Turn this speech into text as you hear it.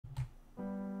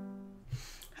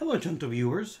Hello, gentle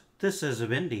viewers. This is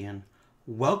Indian,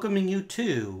 welcoming you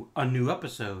to a new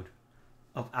episode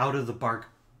of Out of the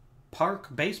Park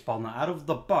Baseball. Now, Out of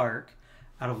the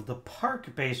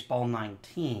Park Baseball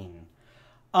 19.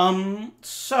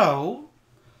 So,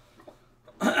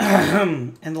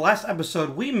 in the last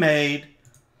episode, we made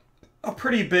a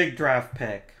pretty big draft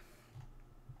pick.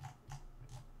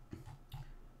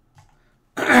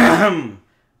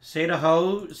 Say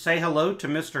hello to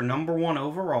Mr. Number 1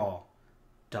 overall,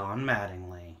 Don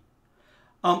Mattingly.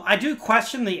 I do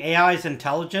question the AI's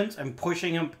intelligence and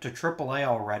pushing him to AAA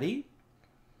already.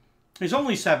 He's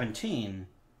only 17.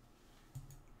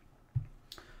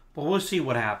 But we'll see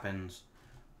what happens.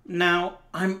 Now,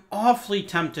 I'm awfully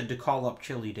tempted to call up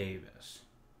Chili Davis.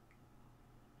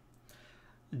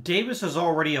 Davis is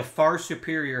already a far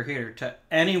superior hitter to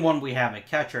anyone we have at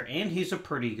catcher, and he's a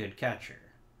pretty good catcher.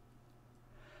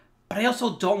 But I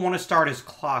also don't want to start his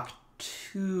clock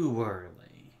too early.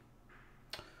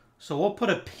 So we'll put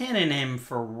a pin in him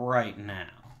for right now.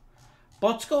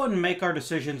 But let's go ahead and make our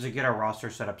decisions and get our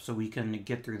roster set up so we can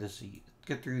get through the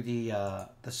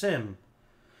sim.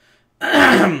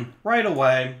 Right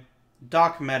away,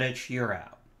 Doc Medich, you're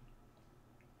out.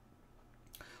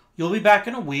 You'll be back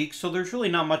in a week, so there's really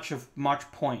not much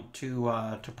point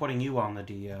to putting you on the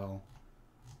DL.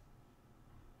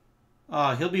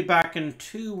 He'll be back in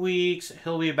 2 weeks.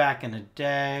 He'll be back in a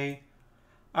day.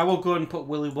 I will go ahead and put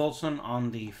Willie Wilson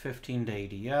on the 15-day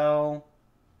DL.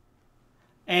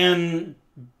 And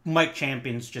Mike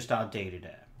Champion's just out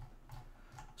day-to-day.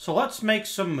 So let's make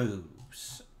some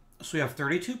moves. So we have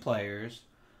 32 players.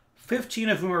 15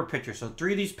 of whom are pitchers. So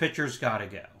 3 of these pitchers gotta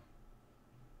go.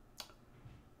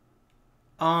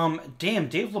 Damn,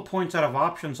 Dave LaPointe's out of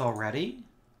options already?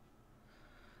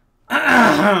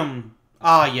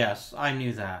 Yes, I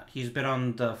knew that. He's been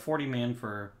on the 40-man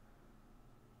for...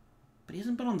 But he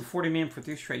hasn't been on the 40-man for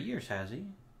 3 straight years, has he?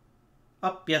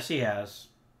 Oh, yes he has.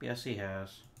 Yes he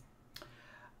has.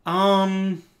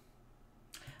 I'm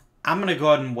gonna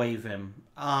go ahead and waive him.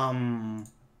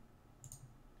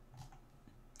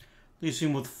 Leaves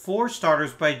him with 4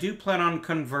 starters, but I do plan on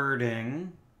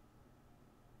converting...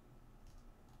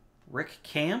 Rick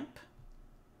Camp?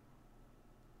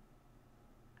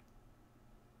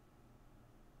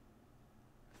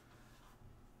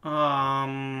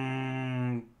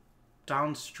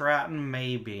 Don Stratton,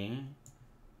 maybe.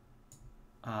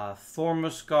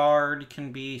 Thormusgard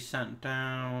can be sent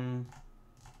down.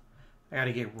 I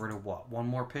gotta get rid of what? 1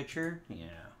 more pitcher?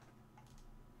 Yeah.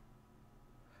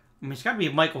 I mean, it's gotta be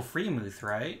Michael Freemuth,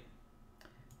 right?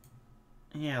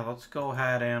 Yeah, let's go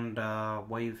ahead and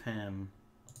waive him.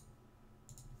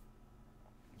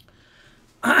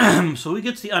 So he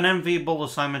gets the unenviable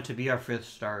assignment to be our 5th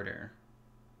starter.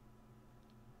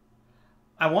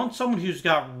 I want someone who's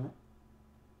got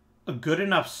a good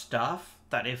enough stuff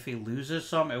that if he loses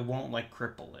some, it won't, like,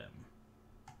 cripple him.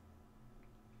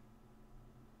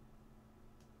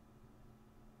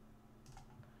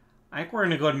 I think we're going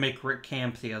to go ahead and make Rick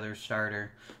Camp the other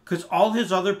starter. Because all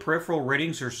his other peripheral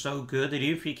ratings are so good that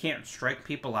even if he can't strike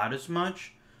people out as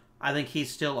much, I think he's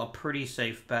still a pretty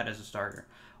safe bet as a starter.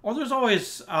 Or there's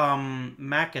always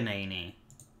McEnany.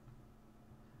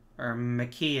 Or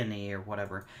McKeony or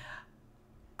whatever.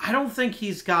 I don't think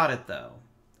he's got it, though.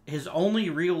 His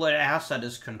only real asset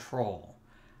is control.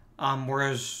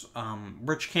 Whereas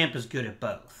Rich Camp is good at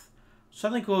both. So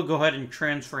I think we'll go ahead and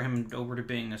transfer him over to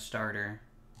being a starter.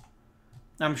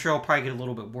 I'm sure he'll probably get a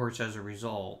little bit worse as a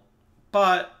result.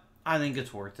 But I think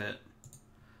it's worth it.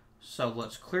 So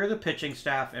let's clear the pitching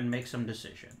staff and make some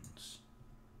decisions.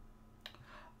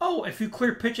 Oh, if you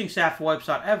clear pitching staff, it wipes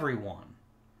out everyone.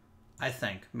 I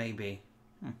think, maybe.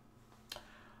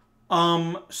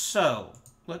 So,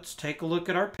 let's take a look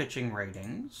at our pitching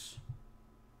ratings.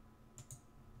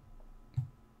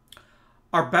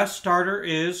 Our best starter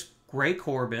is Gray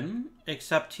Corbin,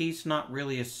 except he's not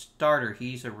really a starter,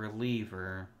 he's a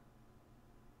reliever.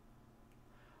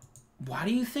 Why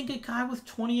do you think a guy with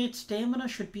 28 stamina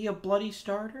should be a bloody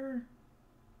starter?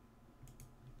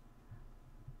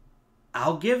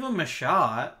 I'll give him a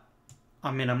shot.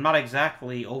 I mean, I'm not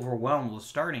exactly overwhelmed with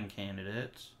starting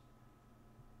candidates.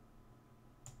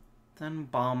 Then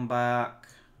Bombach.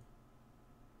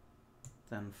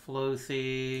 Then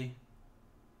Floathy.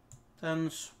 Then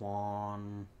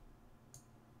Swan.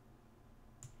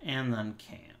 And then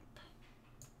Camp.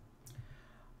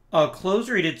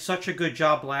 Closer, he did such a good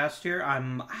job last year.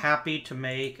 I'm happy to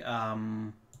make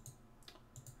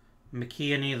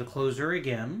McKeony the closer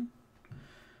again.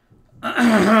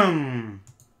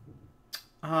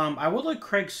 I would like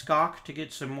Craig Skok to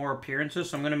get some more appearances,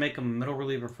 so I'm going to make him a middle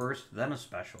reliever first, then a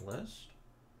specialist.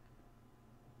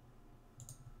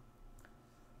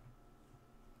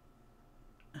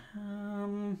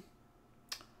 And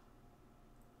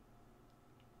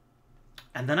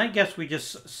then I guess we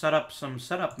just set up some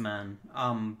setup men.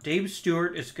 Dave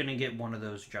Stewart is going to get one of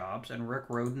those jobs, and Rick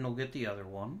Roden will get the other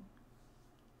one.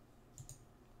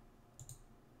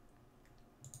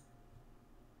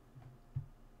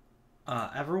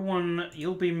 Everyone,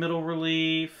 you'll be middle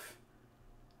relief.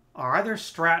 Or either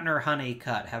Stratton or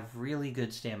Honeycutt have really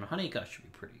good stamina. Honeycutt should be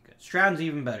pretty good. Stratton's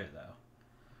even better, though.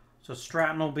 So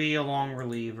Stratton will be a long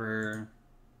reliever.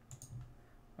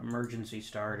 Emergency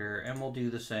starter. And we'll do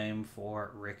the same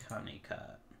for Rick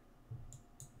Honeycutt.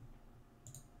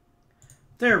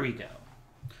 There we go.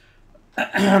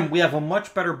 We have a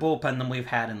much better bullpen than we've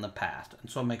had in the past. And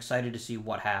so I'm excited to see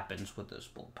what happens with this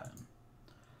bullpen.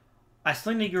 I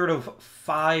still need to get rid of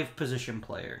 5 position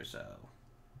players, though.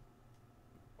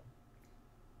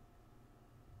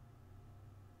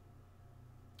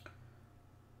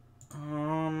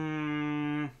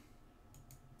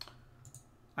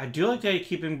 I do like that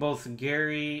keeping both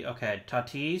Gary... Okay,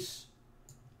 Tatis,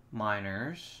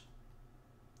 Miners.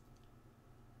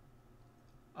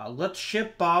 Let's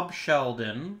ship Bob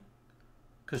Sheldon.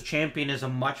 Because Champion is a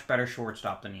much better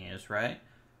shortstop than he is, right?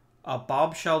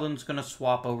 Bob Sheldon's going to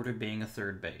swap over to being a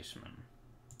third baseman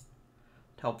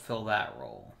to help fill that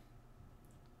role.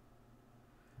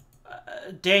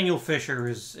 Daniel Fisher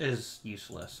is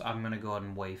useless. I'm going to go ahead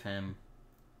and waive him.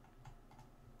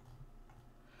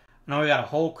 Now we got a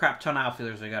whole crap ton of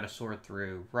outfielders I got to sort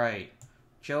through. Right.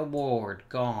 Joe Ward,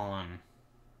 gone.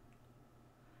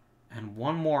 And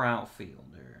one more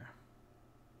outfielder.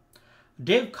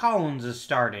 Dave Collins is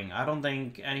starting. I don't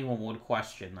think anyone would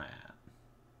question that.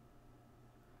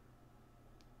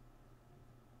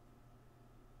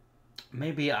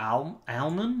 Maybe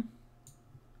Alman?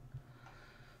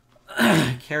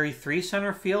 Carry 3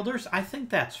 center fielders? I think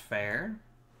that's fair.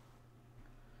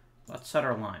 Let's set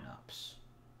our lineups.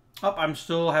 Oh, I'm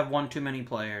still have one too many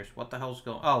players. What the hell's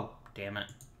going... Oh, damn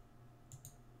it.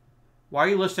 Why are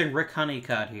you listing Rick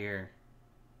Honeycutt here?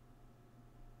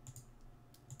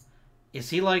 Is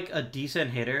he like a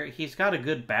decent hitter? He's got a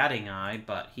good batting eye,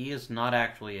 but he is not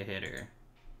actually a hitter.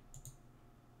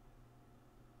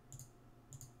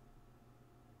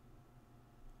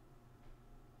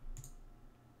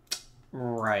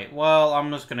 Right. Well, I'm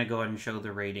just going to go ahead and show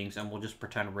the ratings, and we'll just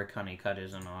pretend Rick Honeycutt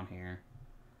isn't on here.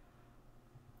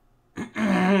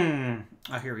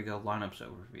 Oh, here we go. Lineups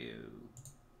overview.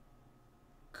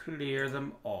 Clear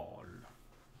them all.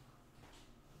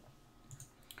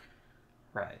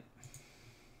 Right.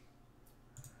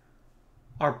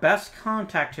 Our best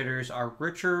contact hitters are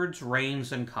Richards,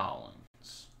 Raines, and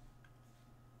Collins.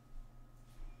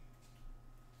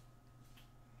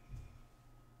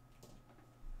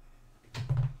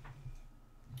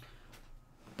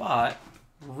 But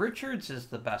Richards is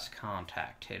the best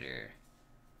contact hitter.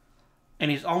 And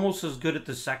he's almost as good at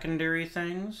the secondary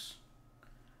things.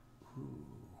 Ooh.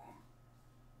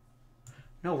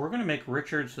 No, we're going to make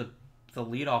Richards the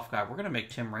leadoff guy. We're going to make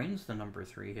Tim Raines the number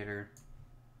 3 hitter.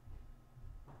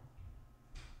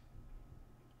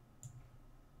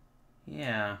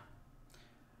 Yeah.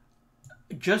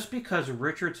 Just because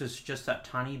Richards is just that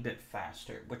tiny bit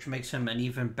faster, which makes him an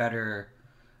even better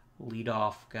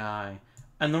leadoff guy.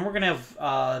 And then we're going to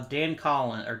have Dave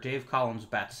Collins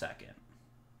bat second.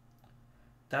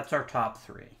 That's our top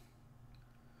 3.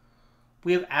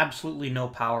 We have absolutely no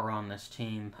power on this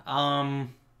team. I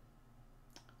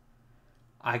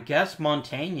guess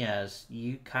Montañez,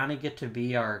 you kind of get to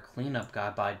be our cleanup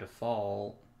guy by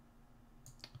default.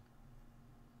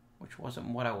 Which wasn't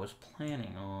what I was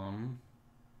planning on.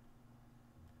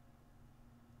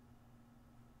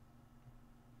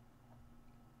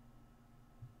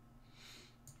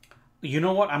 You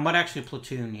know what? I might actually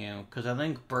platoon you, because I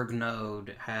think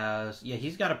Bergnode has... Yeah,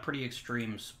 he's got a pretty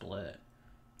extreme split.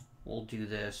 We'll do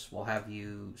this. We'll have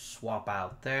you swap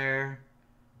out there.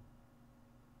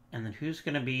 And then who's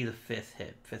going to be the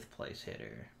fifth place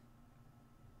hitter?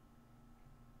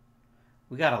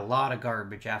 We got a lot of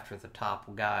garbage after the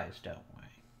top guys, don't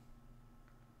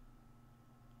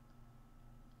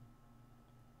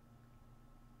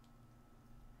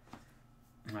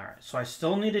we? Alright, so I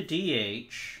still need a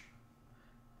DH.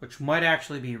 Which might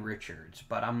actually be Richards,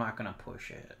 but I'm not going to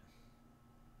push it.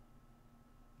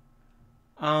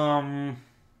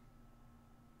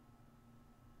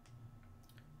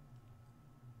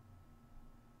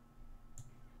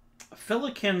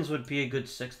 Phillikins would be a good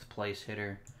 6th place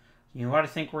hitter. You know what I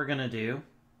think we're going to do?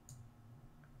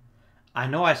 I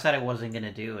know I said I wasn't going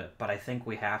to do it, but I think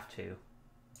we have to.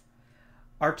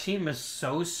 Our team is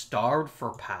so starved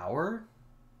for power.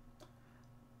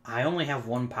 I only have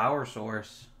one power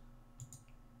source.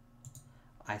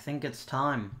 I think it's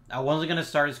time. I wasn't going to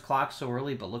start his clock so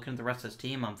early, but looking at the rest of his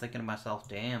team, I'm thinking to myself,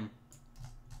 damn.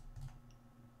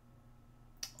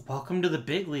 Welcome to the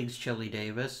big leagues, Chili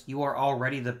Davis. You are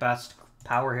already the best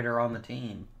power hitter on the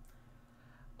team.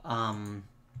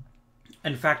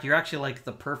 In fact, you're actually like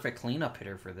the perfect cleanup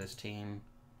hitter for this team.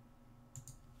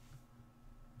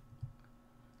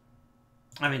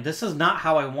 I mean, this is not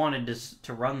how I wanted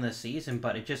to run this season,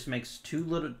 but it just makes too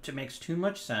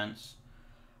much sense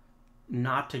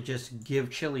not to just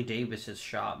give Chili Davis his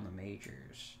shot in the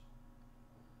majors.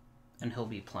 And he'll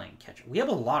be playing catcher. We have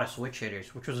a lot of switch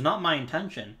hitters, which was not my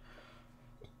intention.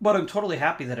 But I'm totally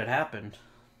happy that it happened.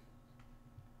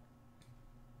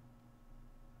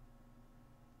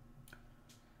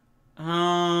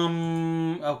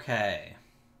 Okay.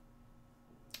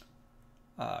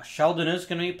 Sheldon is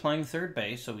going to be playing third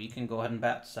base, so we can go ahead and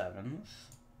bat 7th.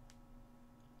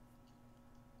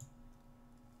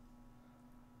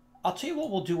 I'll tell you what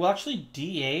we'll do. We'll actually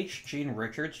DH Gene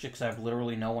Richards, just because I have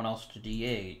literally no one else to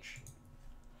DH.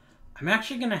 I'm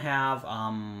actually going to have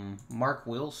Mark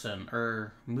Wilson,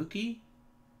 or Mookie?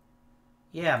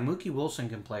 Yeah, Mookie Wilson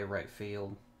can play right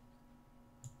field.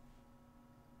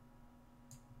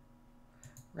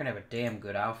 We're going to have a damn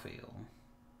good outfield.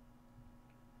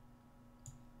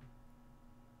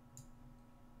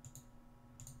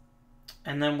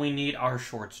 And then we need our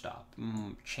shortstop,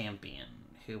 Champion,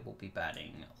 who will be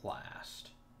batting last.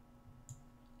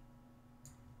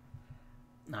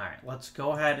 Alright, let's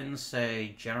go ahead and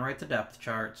say generate the depth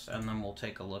charts, and then we'll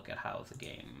take a look at how the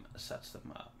game sets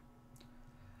them up.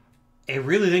 It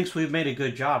really thinks we've made a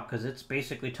good job, because it's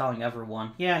basically telling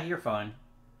everyone, yeah, you're fine.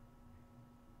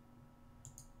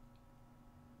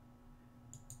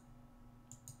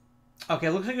 Okay,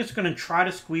 looks like it's going to try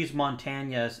to squeeze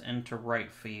Montañez into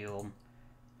right field.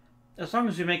 As long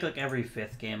as we make like every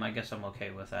 5th game, I guess I'm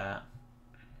okay with that.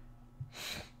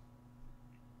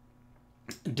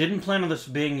 Didn't plan on this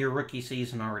being your rookie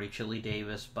season already, Chili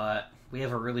Davis, but we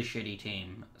have a really shitty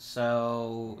team.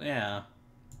 So, yeah.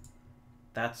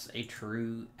 That's a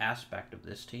true aspect of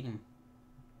this team.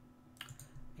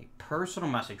 A personal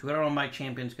message. We don't know my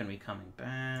champion's going to be coming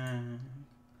back.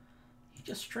 You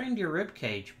just strained your rib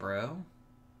cage, bro.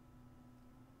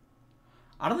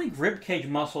 I don't think rib cage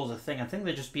muscle is a thing. I think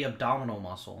they just be abdominal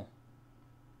muscle.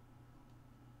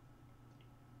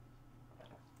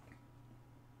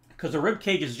 Because the rib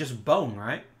cage is just bone,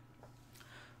 right?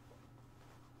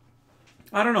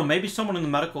 I don't know. Maybe someone in the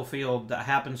medical field that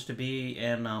happens to be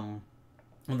in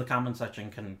the comment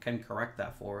section can correct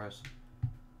that for us.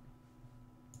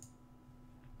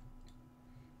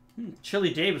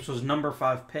 Chili Davis was number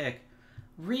 5 pick.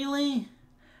 Really?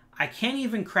 I can't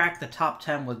even crack the top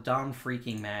 10 with Don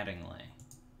freaking Mattingly.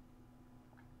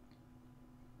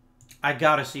 I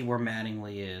gotta see where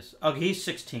Mattingly is. Okay, he's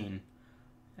 16.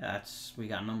 We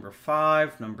got number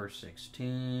 5, number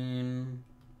 16.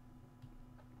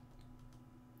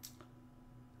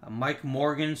 Mike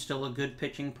Morgan, still a good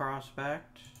pitching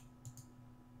prospect.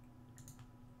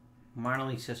 Minor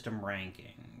league system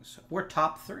rankings. We're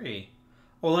top 3.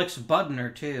 Alex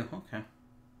Budner, too. Okay.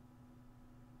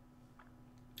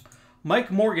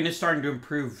 Mike Morgan is starting to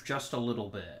improve just a little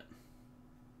bit.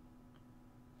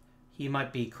 He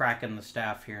might be cracking the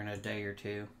staff here in a day or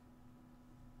two.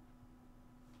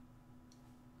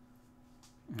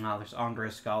 Oh, there's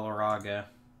Andres Galarraga.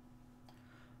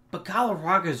 But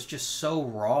Galarraga is just so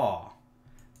raw.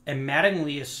 And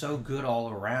Mattingly is so good all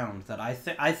around that I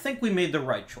think we made the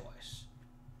right choice.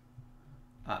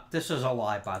 This is a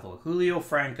lie, by the way. Julio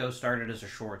Franco started as a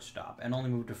shortstop and only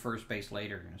moved to first base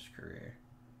later in his career.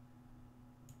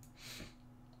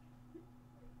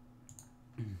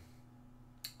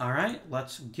 Alright,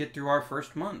 let's get through our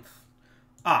first month.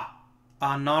 A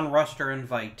non-roster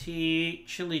invitee,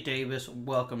 Chili Davis,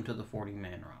 welcome to the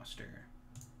 40-man roster.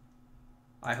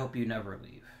 I hope you never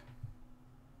leave.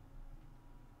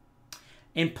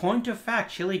 In point of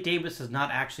fact, Chili Davis is not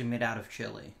actually made out of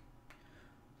chili.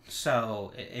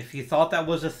 So, if you thought that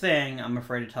was a thing, I'm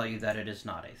afraid to tell you that it is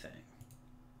not a thing.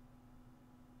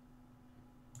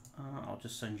 I'll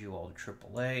just send you all to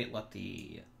AAA, let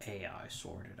the AI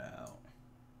sort it out.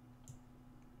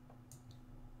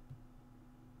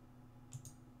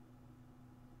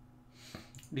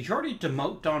 Did you already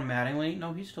demote Don Mattingly?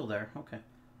 No, he's still there. Okay.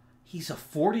 He's a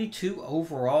 42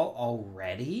 overall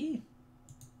already?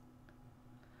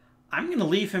 I'm going to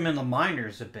leave him in the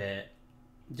minors a bit.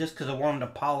 Just because I want him to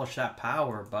polish that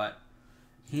power, but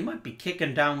he might be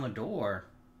kicking down the door.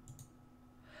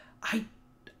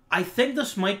 I think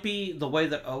this might be the way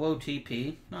that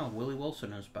OOTP... No, Willie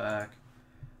Wilson is back.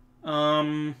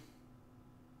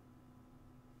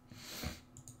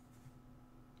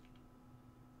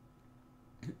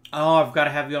 Oh, I've got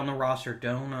to have you on the roster,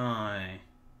 don't I?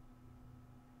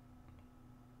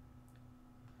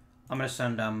 I'm going to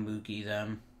send Mookie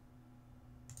then.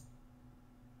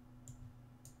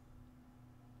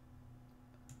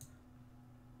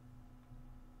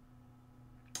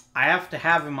 I have to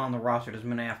have him on the roster. Doesn't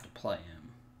mean I have to play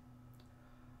him.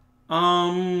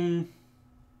 I'd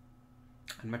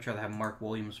much rather have Mark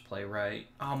Williams play right.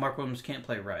 Oh, Mark Williams can't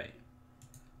play right.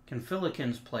 Can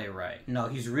Filikins play right? No,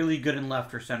 he's really good in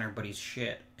left or center, but he's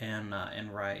shit in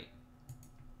right.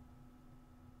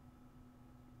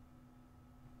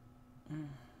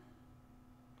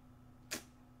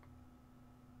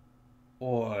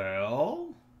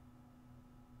 Well,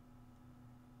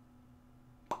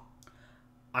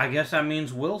 I guess that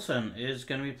means Wilson is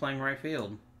going to be playing right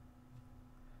field.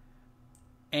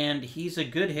 And he's a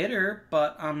good hitter,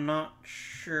 but I'm not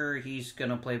sure he's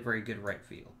going to play very good right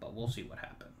field. But we'll see what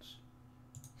happens.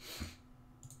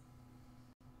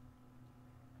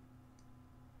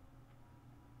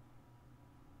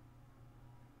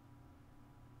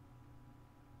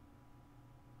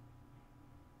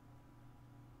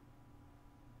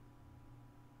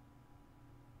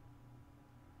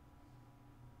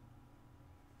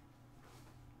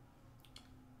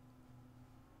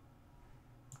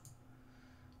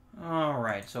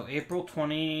 Alright, so April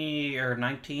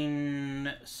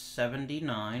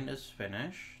 1979 is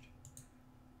finished.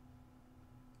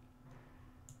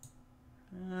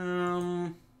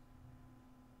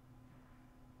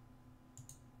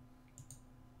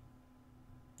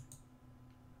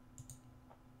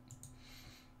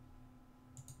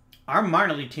 Our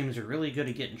minor league teams are really good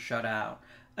at getting shut out.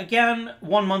 Again,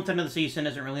 1 month into the season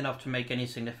isn't really enough to make any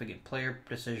significant player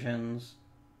decisions.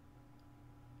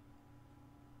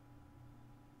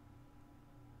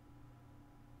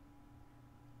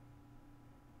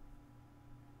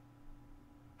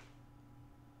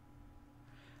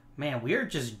 Man, we are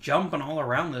just jumping all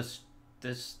around this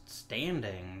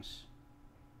standings.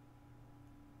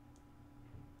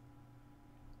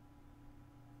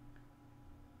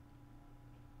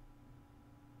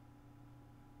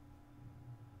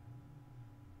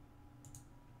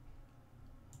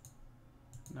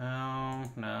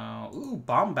 No. Ooh,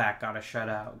 Bomback got a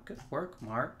shutout. Good work,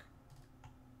 Mark.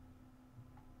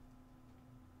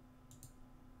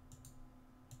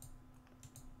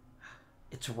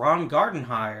 It's Ron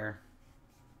Gardenhire.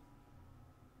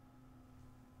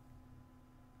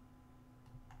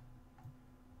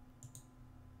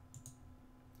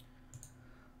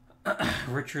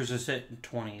 Richards is hitting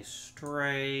 20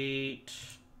 straight.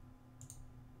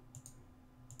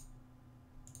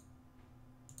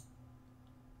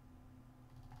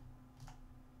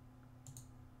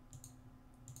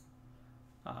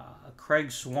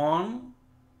 Craig Swan.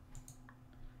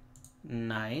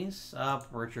 Nice.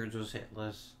 Richards was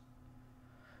hitless.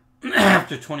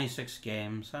 After 26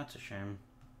 games. That's a shame.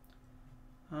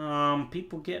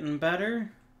 People getting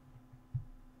better.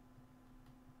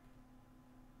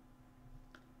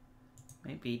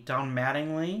 Maybe Don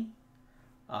Mattingly.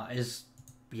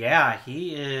 Yeah,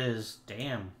 he is.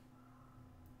 Damn.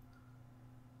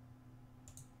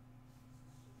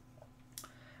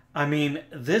 I mean,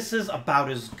 this is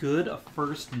about as good a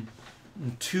first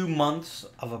 2 months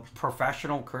of a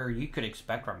professional career you could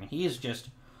expect from him.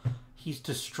 He's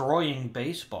destroying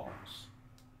baseballs.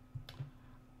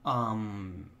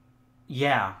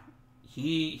 Yeah,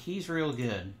 he's real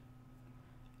good.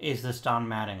 Is this Don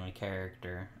Mattingly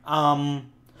character?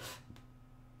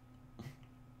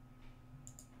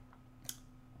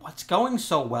 What's going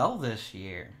so well this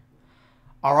year?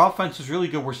 Our offense is really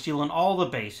good. We're stealing all the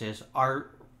bases. Our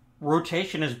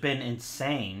rotation has been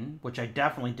insane, which I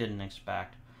definitely didn't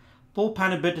expect.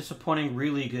 Bullpen a bit disappointing.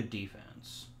 Really good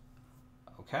defense.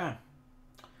 Okay.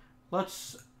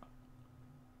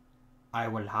 I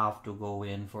will have to go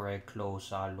in for a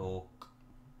closer look.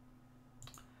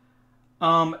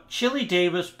 Chili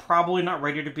Davis, probably not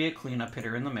ready to be a cleanup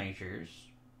hitter in the majors.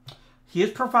 He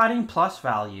is providing plus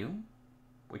value,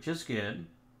 which is good.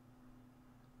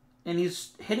 And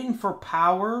he's hitting for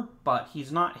power, but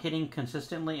he's not hitting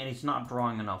consistently, and he's not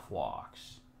drawing enough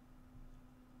walks.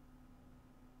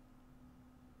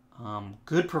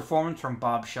 Good performance from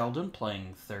Bob Sheldon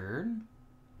playing third.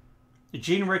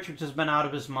 Gene Richards has been out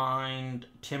of his mind.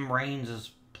 Tim Raines has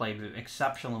played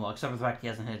exceptionally well, except for the fact he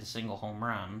hasn't hit a single home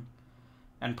run.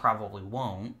 And probably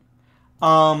won't.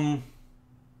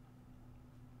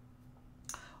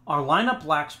 Our lineup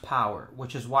lacks power,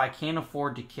 which is why I can't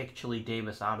afford to kick Chili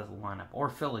Davis out of the lineup. Or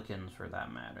Filikins, for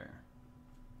that matter.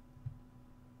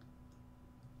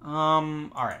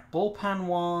 Alright.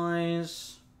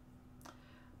 Bullpen-wise,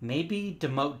 maybe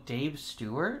demote Dave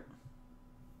Stewart?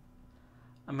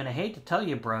 I mean, I hate to tell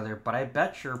you, brother, but I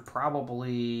bet you're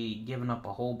probably giving up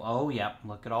a whole... Oh, yeah,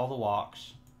 look at all the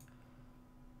walks.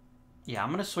 Yeah,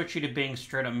 I'm going to switch you to being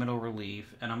straight up middle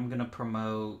relief, and I'm going to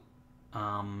promote...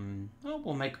 well,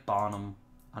 we'll make Bonham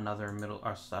another middle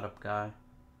or setup guy.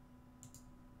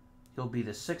 He'll be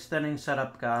the 6th inning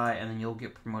setup guy, and then you'll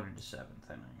get promoted to 7th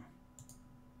inning.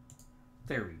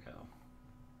 There we go.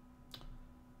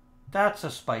 That's a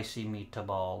spicy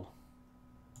meatball.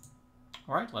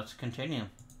 Alright, let's continue.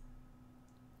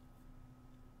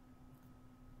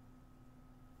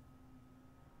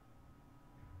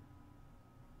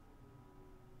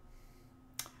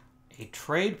 A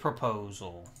trade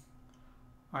proposal.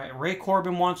 Alright, Ray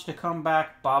Corbin wants to come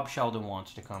back. Bob Sheldon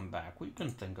wants to come back. We can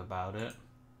think about it.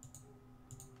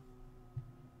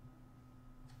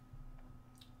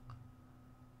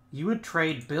 You would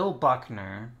trade Bill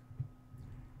Buckner,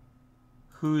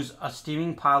 who's a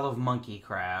steaming pile of monkey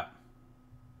crap,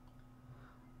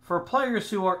 for players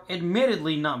who are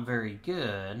admittedly not very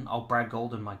good. Oh, Brad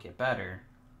Golden might get better.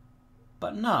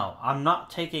 But no, I'm not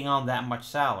taking on that much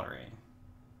salary.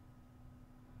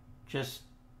 Just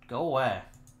go away.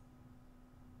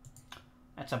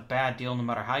 That's a bad deal no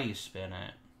matter how you spin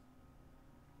it.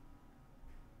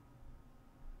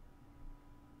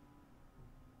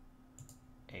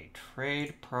 A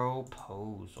trade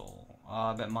proposal.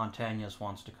 I bet Montañez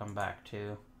wants to come back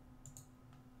too.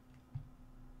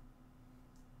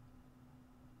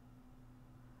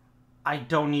 I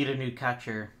don't need a new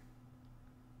catcher.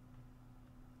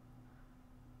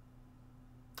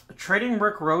 Trading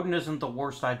Rick Rhoden isn't the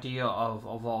worst idea of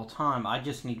all time. I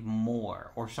just need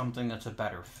more, or something that's a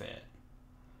better fit.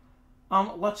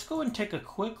 Let's go and take a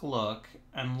quick look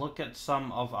and look at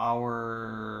some of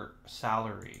our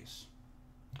salaries.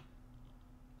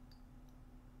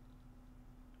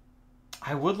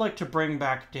 I would like to bring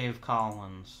back Dave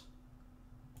Collins.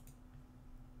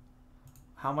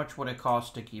 How much would it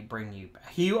cost to bring you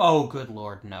back? Oh, good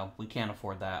lord, no. We can't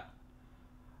afford that.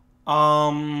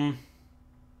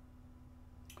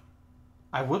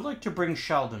 I would like to bring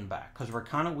Sheldon back, because we're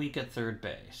kind of weak at third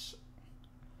base.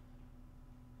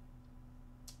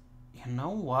 You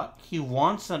know what? He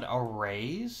wants a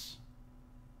raise?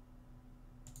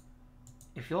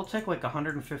 If you'll take like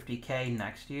 $150K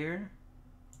next year,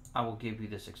 I will give you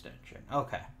this extension.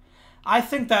 Okay. I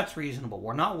think that's reasonable.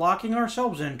 We're not locking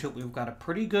ourselves into it. We've got a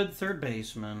pretty good third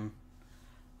baseman.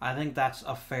 I think that's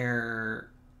a fair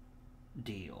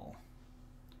deal.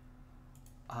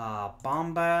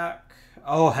 Bombach.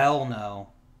 Oh, hell no.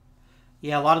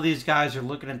 Yeah, a lot of these guys are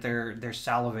looking at they're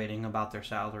salivating about their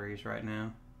salaries right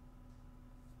now.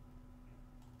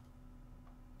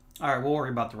 Alright, we'll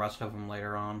worry about the rest of them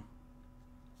later on.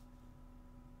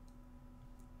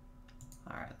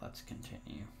 Alright, let's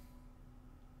continue.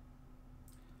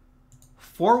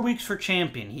 4 weeks for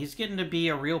champion. He's getting to be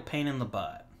a real pain in the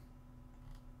butt.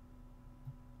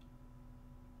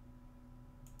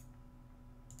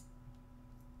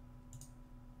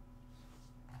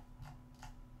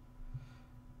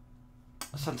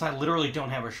 Since I literally don't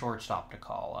have a shortstop to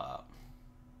call up.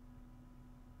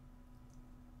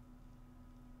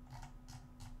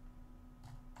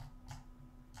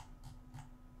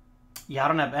 Yeah, I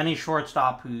don't have any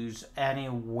shortstop who's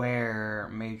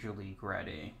anywhere Major League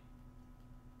ready.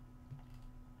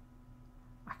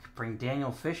 I could bring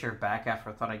Daniel Fisher back after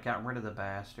I thought I got rid of the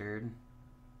bastard.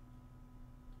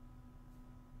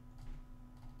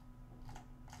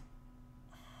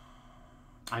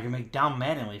 I can make Don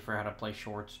Mattingly for how to play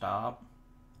shortstop.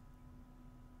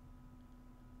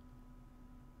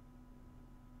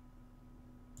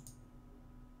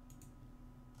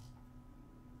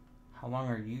 How long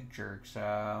are you jerks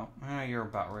out? You're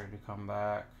about ready to come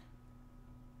back.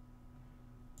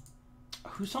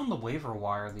 Who's on the waiver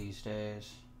wire these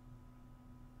days?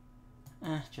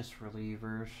 Just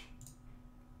relievers.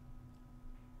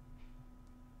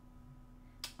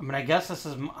 I mean, I guess this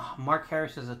is... Mark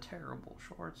Harris is a terrible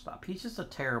shortstop. He's just a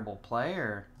terrible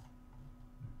player.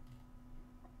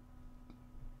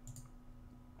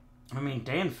 I mean,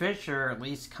 Dan Fisher at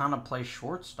least kind of plays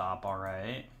shortstop all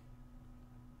right.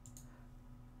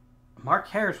 Mark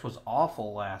Harris was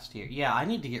awful last year. Yeah, I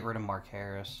need to get rid of Mark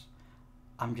Harris.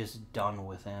 I'm just done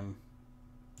with him.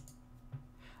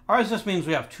 Alright, this means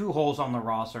we have 2 holes on the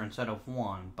roster instead of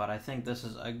 1, but I think this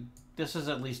is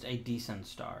at least a decent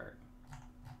start.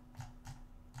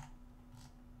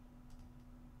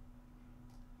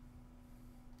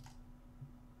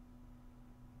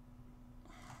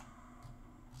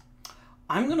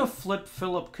 I'm going to flip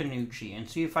Philip Canucci and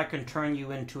see if I can turn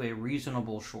you into a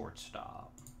reasonable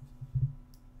shortstop.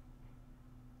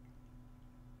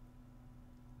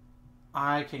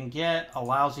 I can get a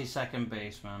lousy second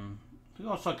baseman. He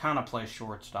also kind of plays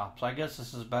shortstop, so I guess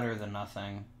this is better than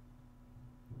nothing.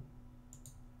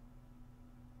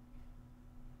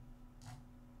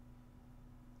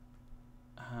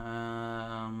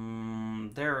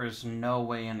 There is no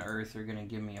way on earth you're going to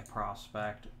give me a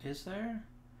prospect. Is there?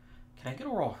 Can I get a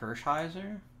Roll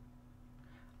Hershiser?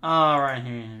 Oh, right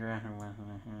here.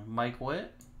 Mike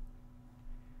Witt?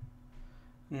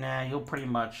 Nah, you pretty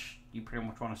much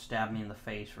want to stab me in the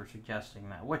face for suggesting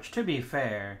that. Which, to be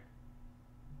fair,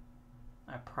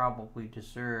 I probably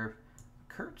deserve.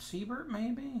 Kurt Siebert,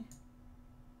 maybe?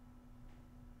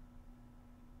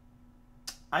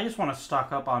 I just want to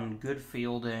stock up on good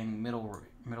fielding, middle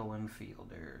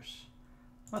infielders.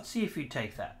 Let's see if you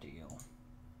take that deal.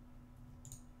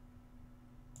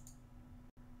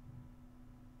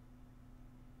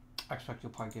 I expect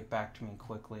you'll probably get back to me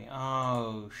quickly.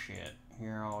 Oh, shit.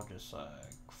 Here, I'll just like,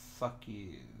 fuck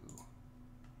you.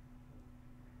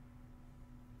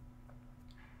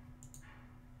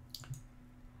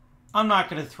 I'm not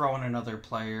going to throw in another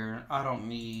player. I don't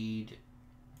need...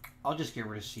 I'll just get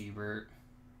rid of Siebert.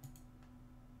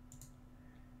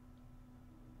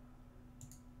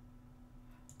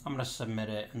 I'm going to submit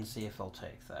it and see if he'll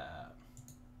take that.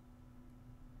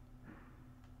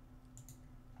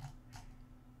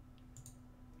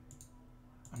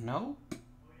 Nope.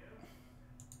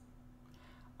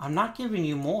 I'm not giving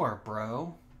you more,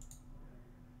 bro.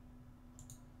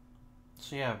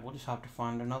 So yeah, we'll just have to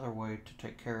find another way to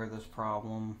take care of this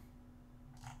problem.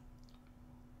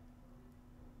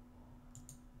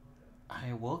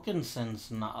 Hey, Wilkinson's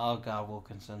not... Oh god,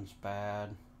 Wilkinson's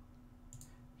bad.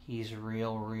 He's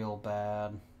real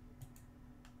bad.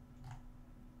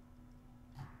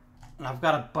 And I've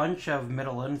got a bunch of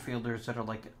middle infielders that are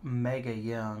like mega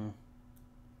young.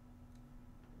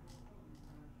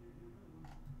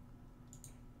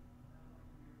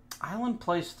 Island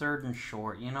plays third and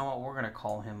short. You know what? We're going to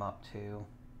call him up too.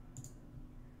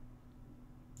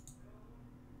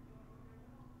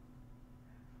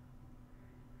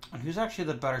 And who's actually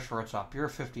the better shortstop? You're a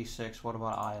 56. What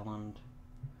about Island?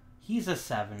 He's a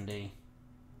 70.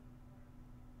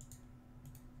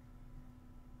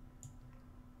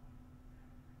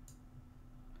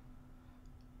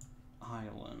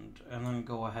 Island. And then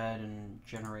go ahead and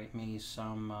generate me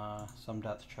some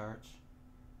depth charts.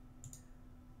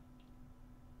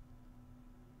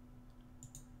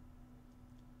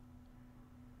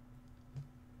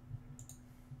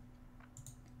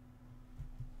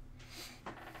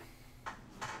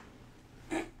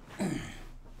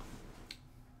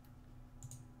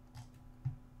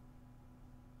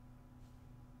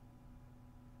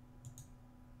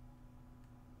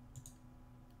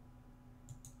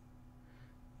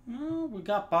 Well, we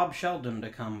got Bob Sheldon to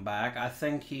come back. I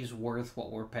think he's worth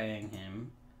what we're paying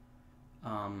him.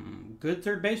 Good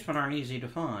third basemen aren't easy to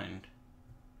find.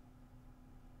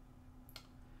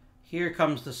 Here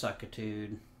comes the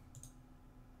suckitude.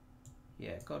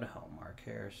 Yeah, go to hell, Mark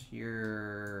Harris.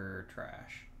 You're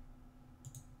trash.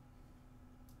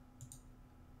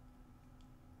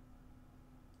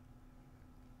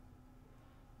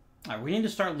 Alright, we need to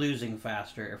start losing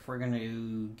faster if we're going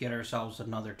to get ourselves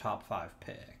another top 5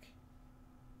 pick.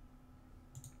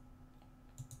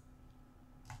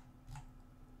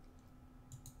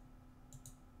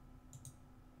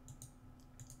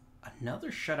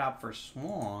 Another shutout for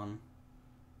Swan.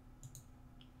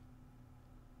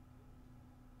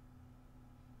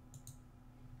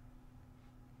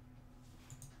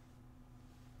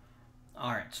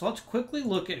 Alright, so let's quickly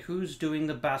look at who's doing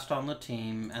the best on the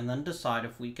team and then decide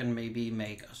if we can maybe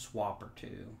make a swap or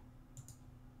two.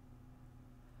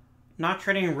 Not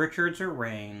trading Richards or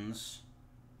Raines.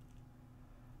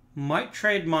 Might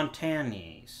trade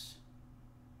Montañez.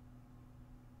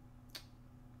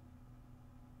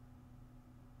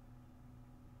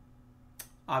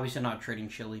 Obviously not trading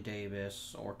Chili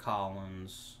Davis or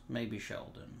Collins. Maybe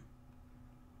Sheldon.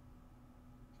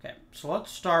 Okay, so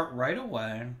let's start right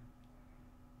away.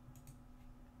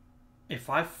 If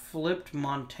I flipped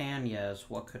Montañez,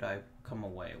 what could I come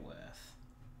away with?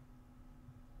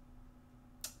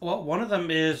 Well, one of them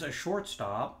is a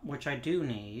shortstop, which I do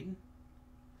need.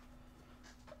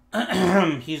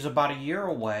 He's about a year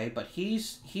away, but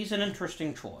he's an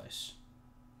interesting choice.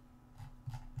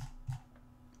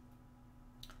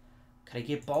 Could I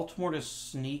get Baltimore to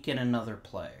sneak in another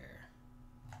player?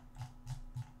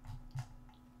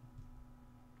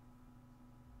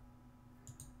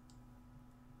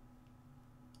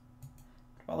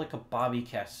 What about like a Bobby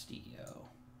Castillo?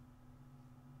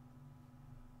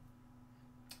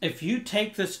 If you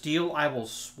take this deal, I will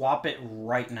swap it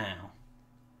right now.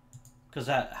 because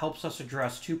that helps us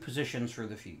address 2 positions for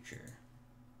the future.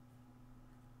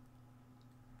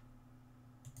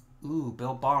 Ooh,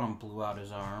 Bill Bonham blew out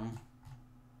his arm.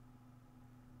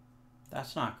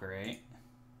 That's not great.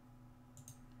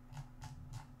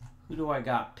 Who do I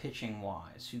got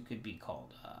pitching-wise? Who could be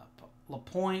called up?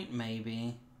 LaPointe,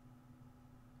 maybe.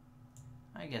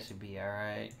 I guess he'd be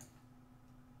alright.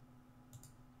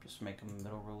 Just make him a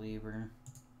middle reliever.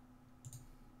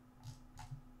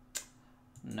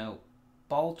 Nope.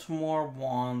 Baltimore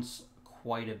wants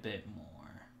quite a bit more.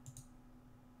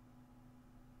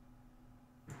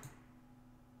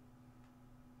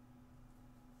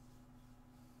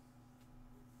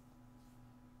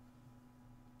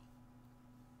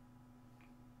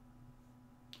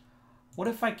 What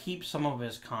if I keep some of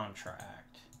his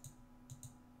contract?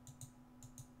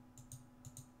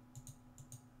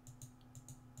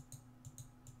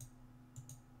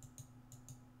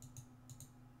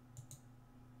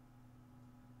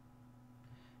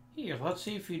 Here, let's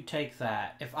see if you'd take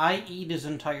that. If I eat his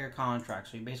entire contract,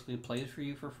 so he basically plays for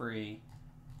you for free,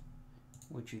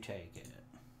 would you take it?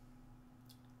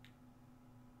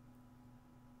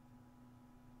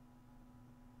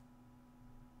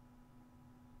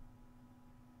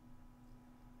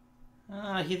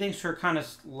 He thinks we're kind of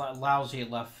lousy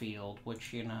at left field,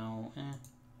 which, you know,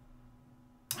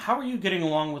 How are you getting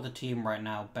along with the team right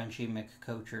now, Benchy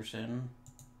McCocherson?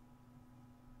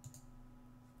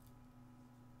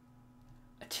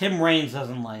 Tim Raines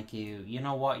doesn't like you. You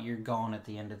know what? You're gone at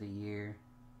the end of the year.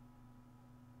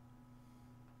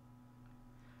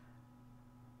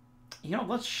 You know,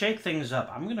 let's shake things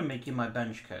up. I'm going to make you my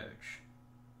bench coach.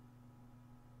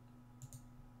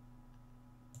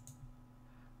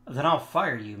 Then I'll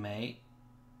fire you, mate.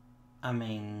 I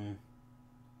mean,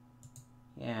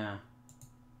 yeah.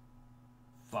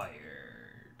 Fired.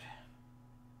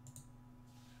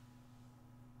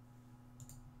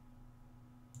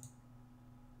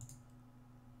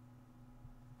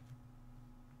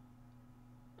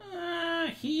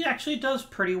 He actually does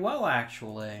pretty well,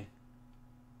 actually.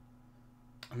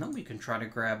 And then we can try to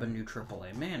grab a new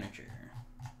AAA manager.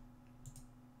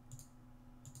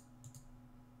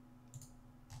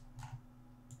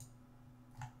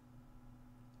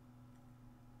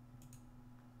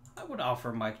 I would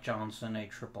offer Mike Johnson a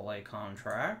AAA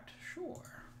contract, sure.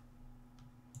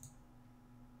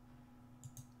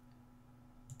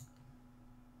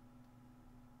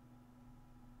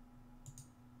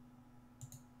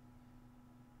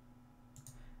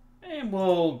 And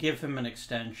we'll give him an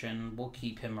extension. We'll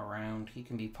keep him around. He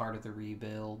can be part of the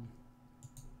rebuild.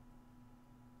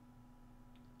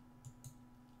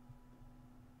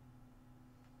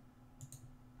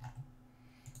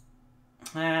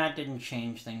 That didn't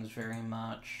change things very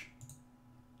much.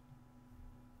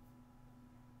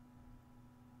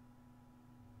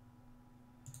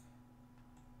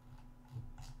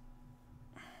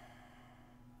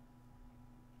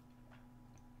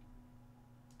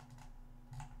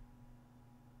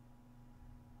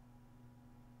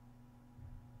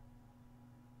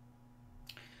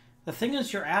 The thing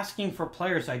is, you're asking for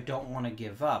players I don't want to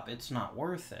give up. It's not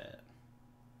worth it.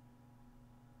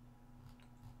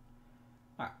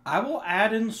 I will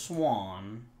add in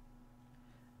Swan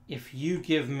if you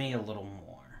give me a little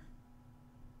more.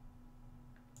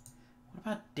 What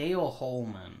about Dale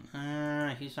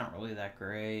Holman? He's not really that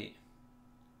great.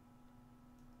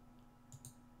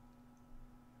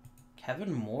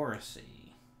 Kevin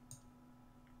Morrissey.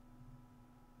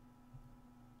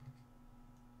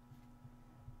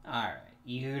 Alright,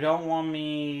 you don't want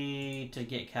me to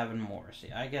get Kevin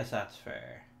Morrissey. I guess that's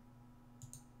fair.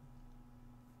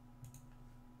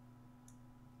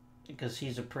 Because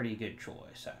he's a pretty good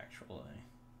choice, actually.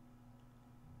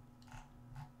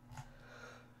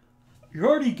 You're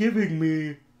already giving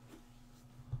me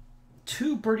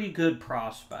 2 pretty good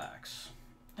prospects.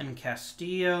 And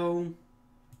Castillo.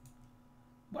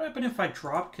 What happened if I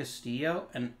dropped Castillo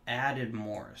and added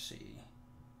Morrissey?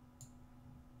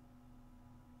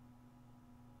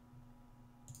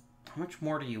 How much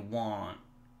more do you want?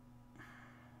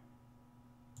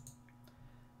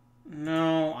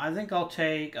 No, I think I'll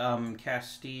take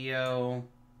Castillo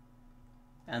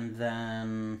and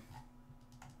then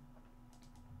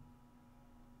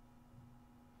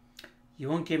you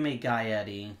won't give me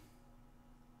Gaetti.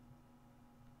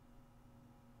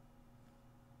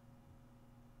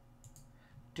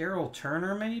 Daryl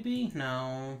Turner, maybe?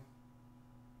 No.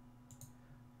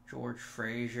 George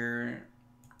Frazier,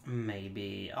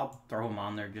 maybe. I'll throw him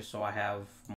on there just so I have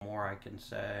more I can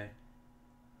say.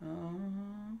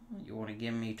 You want to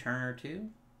give me Turner too?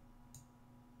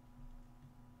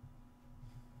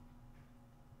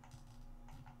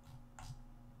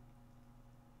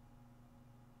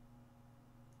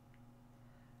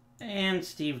 And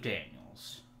Steve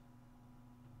Daniels.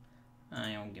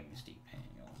 Don't give me Steve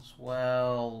Daniels.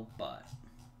 Well, but...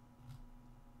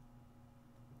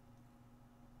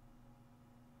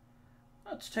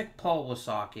 let's take Paul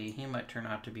Wasaki. He might turn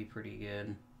out to be pretty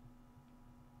good.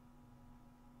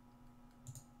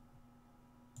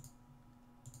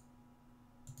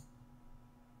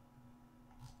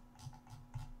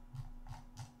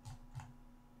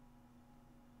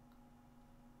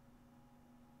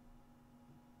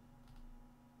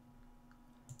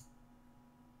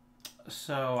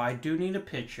 So, I do need a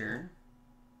pitcher.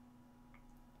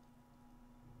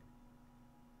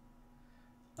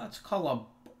 Let's call a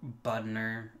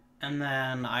Budner. And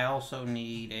then I also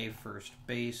need a first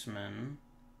baseman.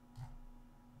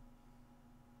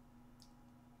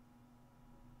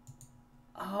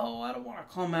 Oh, I don't want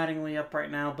to call Mattingly up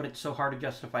right now, but it's so hard to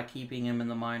justify keeping him in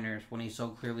the minors when he's so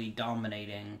clearly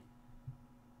dominating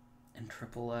in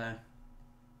AAA.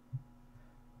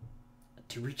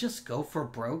 Do we just go for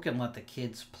broke and let the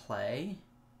kids play?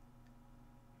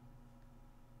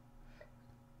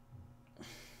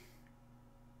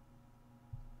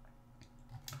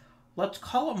 Let's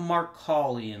call him Mark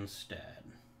Cawley instead.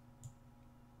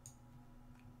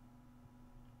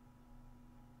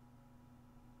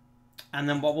 And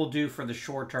then what we'll do for the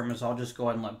short term is I'll just go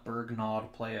ahead and let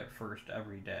Bergnaud play at first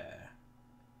every day.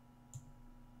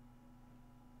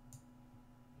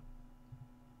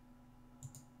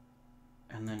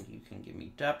 And then you can give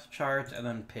me depth charts and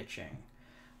then pitching.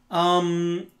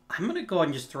 I'm going to go ahead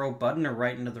and just throw Budner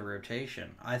right into the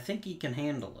rotation. I think he can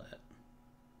handle it.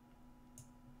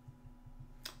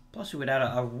 Plus, we would add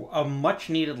a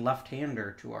much-needed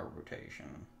left-hander to our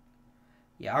rotation.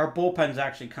 Yeah, our bullpen's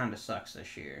actually kind of sucks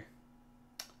this year.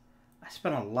 I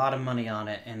spent a lot of money on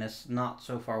it, and it's not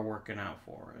so far working out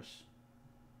for us.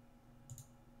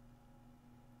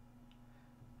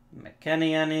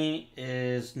 McKenny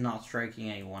is not striking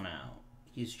anyone out.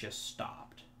 He's just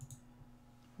stopped.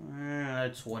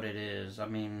 That's what it is. I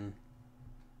mean,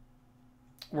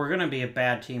 we're going to be a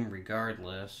bad team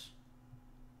regardless.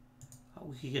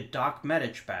 We could get Doc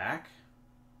Medich back.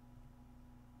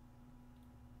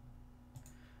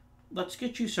 Let's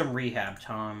get you some rehab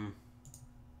time.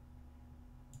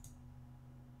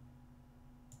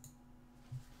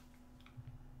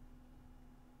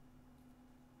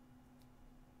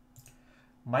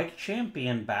 Mike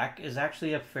Champion back is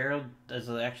actually a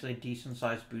decent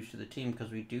sized boost to the team because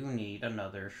we do need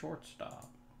another shortstop.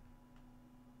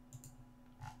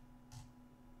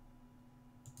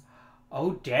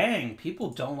 Oh dang, people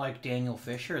don't like Daniel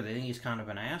Fisher. They think he's kind of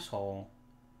an asshole.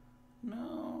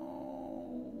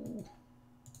 No.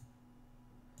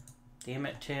 Damn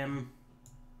it, Tim.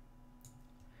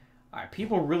 Alright,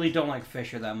 people really don't like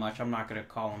Fisher that much. I'm not going to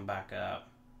call him back up.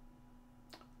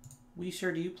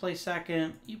 Weiser, do you play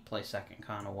second? You play second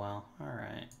kind of well.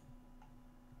 Alright.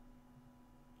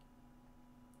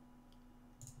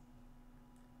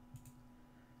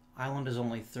 Island is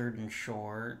only third and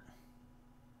short.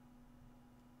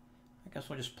 I guess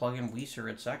we'll just plug in Weiser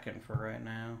at second for right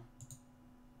now.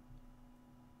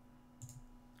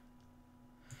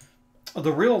 Oh,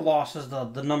 the real loss is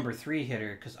the number 3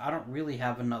 hitter, because I don't really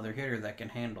have another hitter that can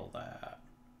handle that.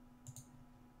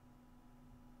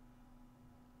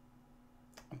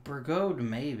 Burgode,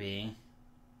 maybe.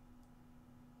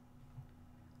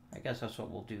 I guess that's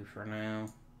what we'll do for now.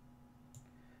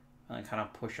 And then kind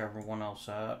of push everyone else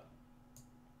up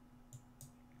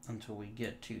until we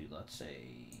get to, let's say,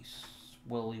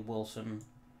 Willie Wilson.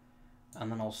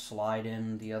 And then I'll slide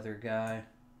in the other guy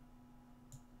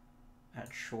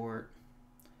at short.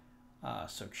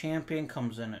 So Champion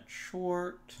comes in at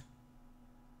short.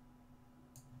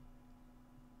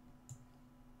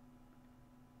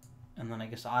 And then I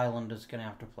guess Island is going to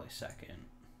have to play second.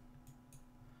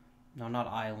 No, not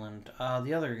Island.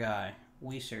 The other guy,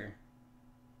 Weiser.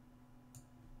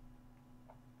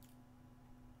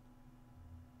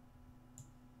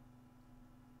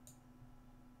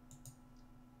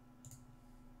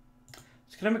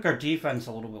 It's going to make our defense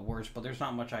a little bit worse, but there's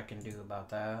not much I can do about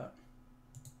that.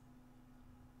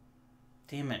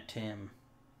 Damn it, Tim.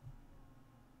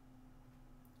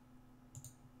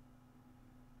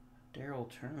 Daryl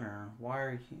Turner, why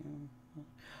are you...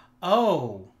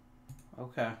 Oh!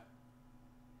 Okay.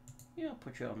 Yeah, I'll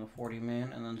put you on the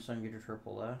 40-man and then send you to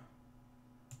AAA.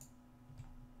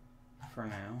 For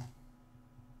now.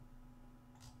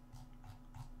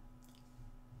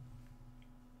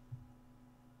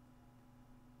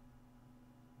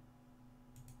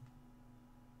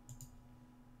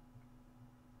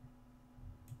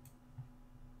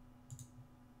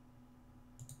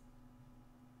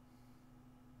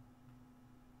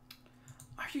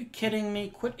 I you kidding me?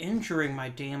 Quit injuring my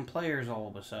damn players all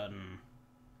of a sudden.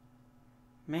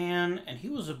 Man, and he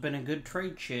was been a good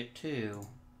trade chit, too.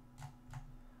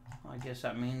 I guess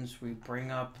that means we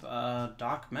bring up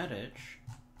Doc Medic.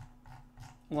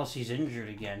 Unless he's injured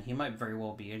again. He might very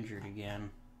well be injured again.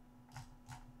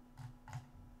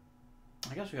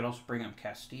 I guess we could also bring up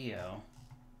Castillo.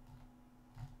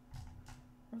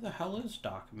 Where the hell is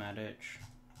Doc Medic?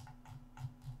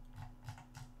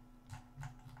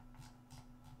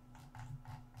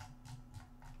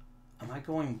 Am I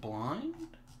going blind?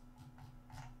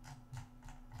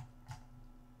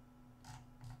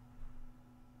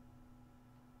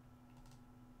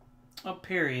 Up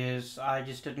here he is. I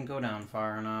just didn't go down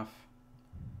far enough.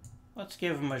 Let's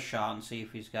give him a shot and see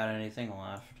if he's got anything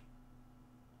left.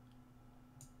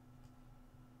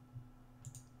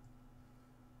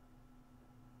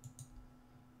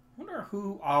 I wonder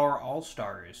who our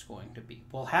all-star is going to be.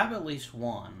 We'll have at least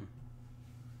one.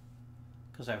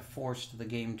 Because I've forced the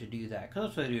game to do that. Because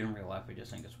that's what I do in real life. I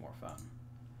just think it's more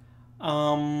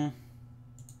fun.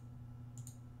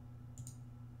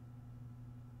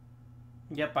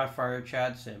 Yep, I fired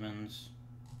Chad Simmons.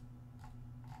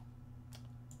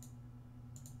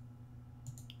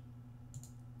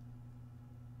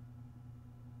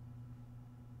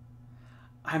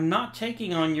 I'm not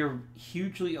taking on your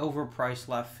hugely overpriced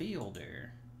left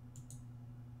fielder.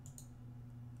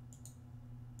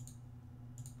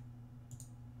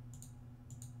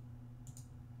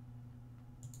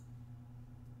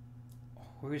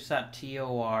 Where's that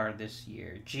TOR this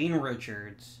year? Gene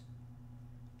Richards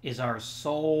is our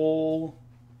sole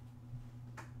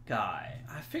guy.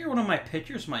 I figure one of my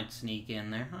pitchers might sneak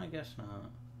in there. I guess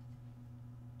not.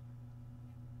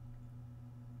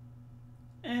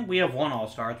 And we have one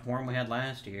all-star. It's more than we had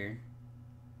last year.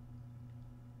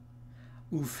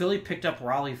 Ooh, Philly picked up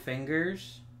Raleigh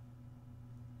Fingers.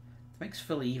 Makes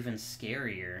Philly even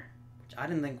scarier, which I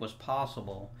didn't think was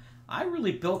possible. I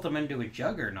really built them into a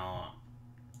juggernaut.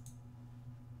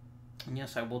 And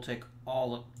yes, I will take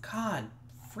all of... God,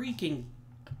 freaking...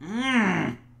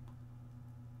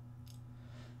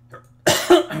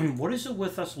 What is it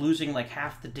with us losing like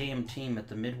half the damn team at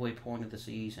the midway point of the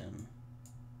season?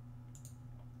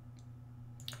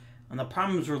 And the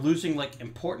problem is we're losing like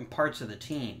important parts of the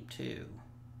team, too.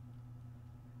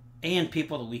 And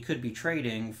people that we could be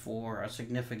trading for a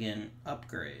significant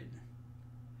upgrade.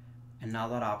 And now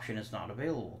that option is not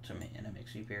available to me, and it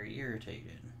makes me very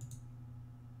irritated.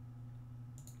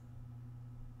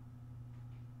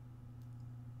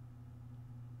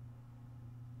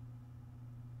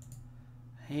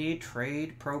 Hey,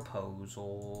 trade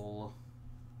proposal.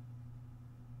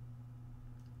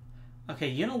 Okay,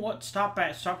 you know what? Stop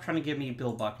trying to give me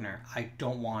Bill Buckner. I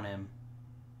don't want him.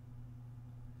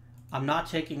 I'm not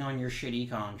taking on your shitty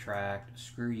contract.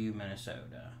 Screw you,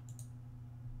 Minnesota.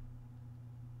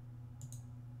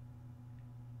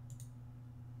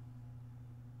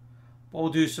 We'll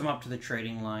do some up to the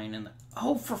trading line and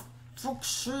oh, for fuck's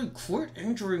sake, quit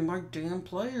injuring my damn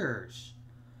players.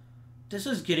 This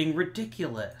is getting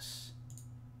ridiculous.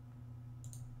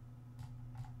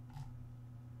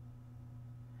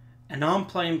 And now I'm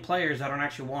playing players I don't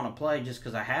actually want to play just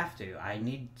because I have to. I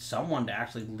need someone to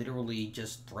actually literally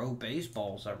just throw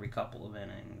baseballs every couple of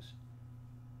innings.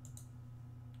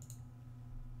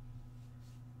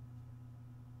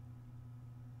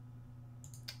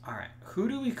 Alright, who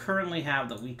do we currently have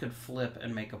that we could flip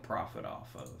and make a profit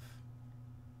off of?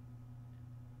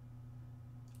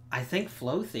 I think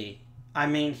Flothy. I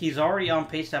mean, he's already on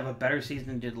pace to have a better season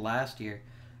than he did last year.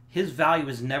 His value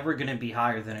is never going to be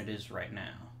higher than it is right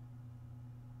now.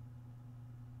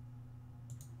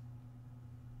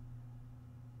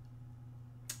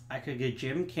 I could get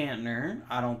Jim Cantner.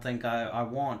 I don't think I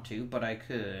want to, but I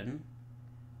could.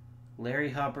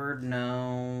 Larry Hubbard,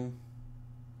 no.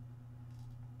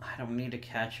 I don't need a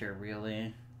catcher,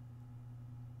 really.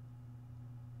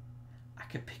 I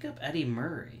could pick up Eddie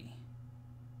Murray.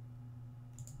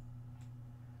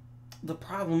 The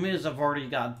problem is I've already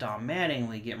got Don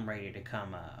Mattingly getting ready to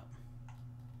come up.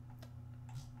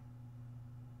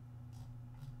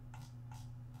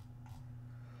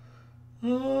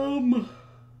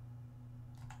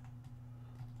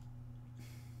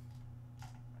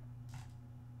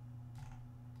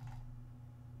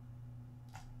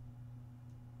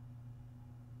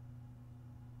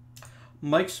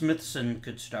 Mike Smithson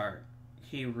could start.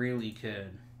 He really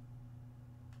could.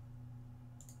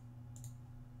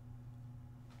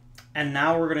 And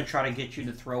now we're going to try to get you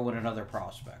to throw in another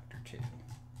prospect or two.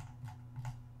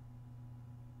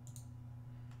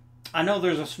 I know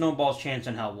there's a snowball's chance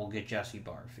in hell we'll get Jesse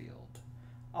Barfield.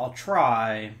 I'll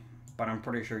try, but I'm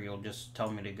pretty sure you'll just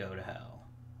tell me to go to hell.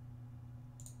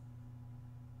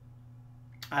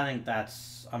 I think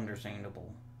that's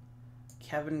understandable.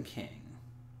 Kevin King.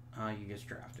 You just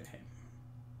drafted him.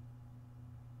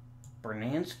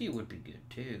 Bernansky would be good,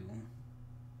 too.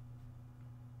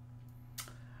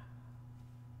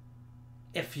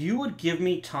 If you would give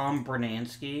me Tom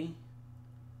Bernansky,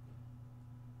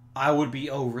 I would be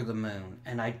over the moon.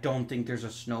 And I don't think there's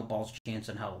a snowball's chance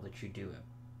in hell that you do it.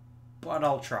 But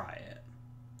I'll try it.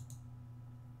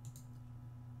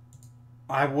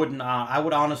 I would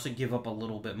honestly give up a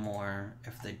little bit more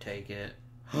if they take it.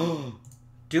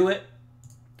 Do it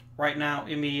right now,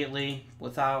 immediately,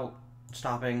 without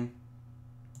stopping.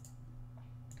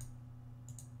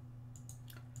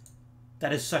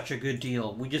 That is such a good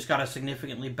deal. We just got a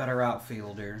significantly better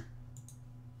outfielder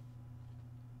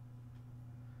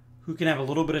who can have a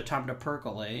little bit of time to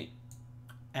percolate.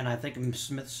 And I think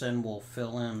Smithson will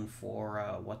fill in for,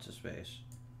 what's-his-face.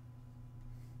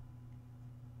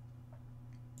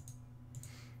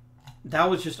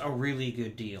 That was just a really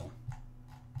good deal.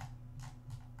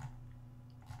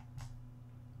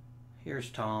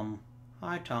 Here's Tom.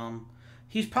 Hi, Tom.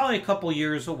 He's probably a couple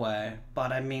years away,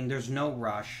 but I mean, there's no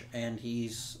rush, and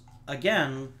he's,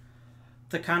 again,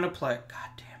 the kind of player... God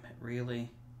damn it,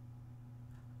 really?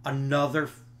 Another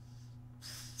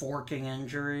forking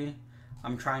injury?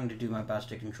 I'm trying to do my best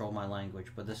to control my language,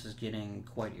 but this is getting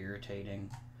quite irritating.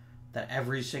 That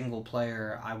every single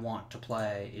player I want to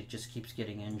play, it just keeps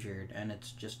getting injured, and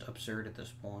it's just absurd at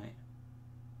this point.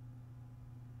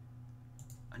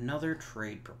 Another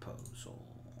trade proposal.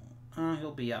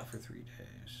 He'll be out for 3 days.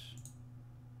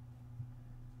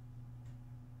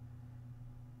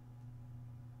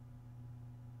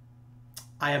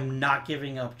 I am not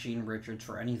giving up Gene Richards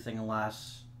for anything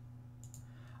less.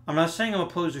 I'm not saying I'm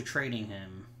opposed to trading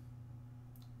him.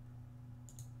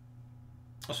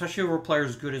 Especially over a player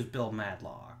as good as Bill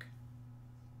Madlock.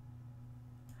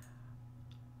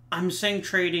 I'm saying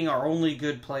trading our only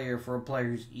good player for a player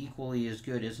who's equally as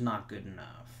good is not good enough.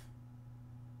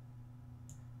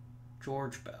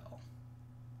 George Bell.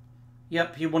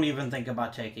 Yep, he won't even think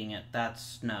about taking it.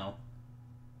 That's... no.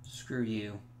 Screw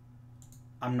you.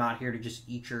 I'm not here to just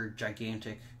eat your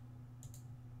gigantic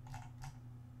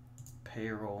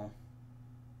payroll.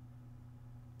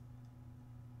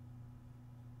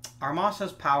 Armas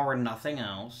has power and nothing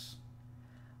else.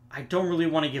 I don't really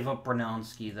want to give up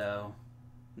Bronowski, though.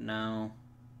 No.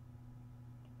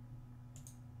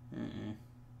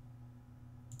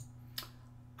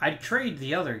 I'd trade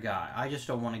the other guy. I just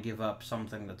don't want to give up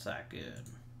something that's that good.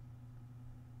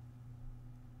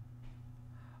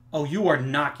 Oh, you are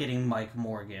not getting Mike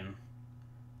Morgan.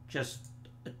 Just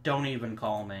don't even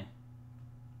call me.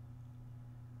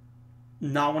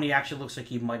 Not when he actually looks like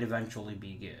he might eventually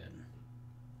be good.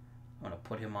 I'm going to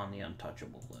put him on the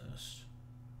untouchable list.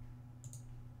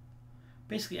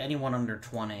 Basically, anyone under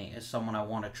 20 is someone I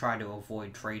want to try to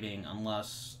avoid trading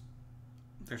unless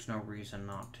there's no reason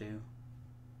not to.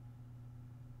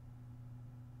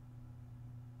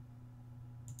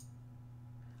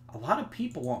 A lot of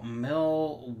people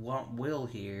want Will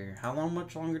here. How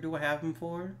much longer do I have him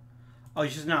for? Oh,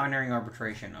 he's just now entering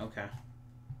arbitration. Okay.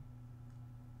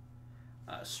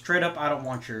 Straight up, I don't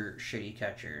want your shitty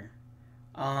catcher.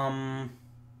 Can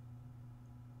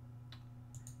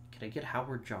I get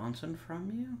Howard Johnson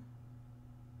from you?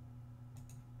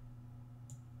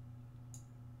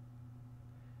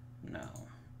 No,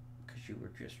 because you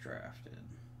were just drafted.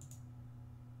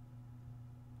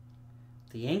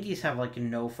 The Yankees have like a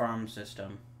no farm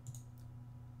system.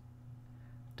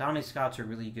 Donnie Scott's a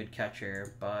really good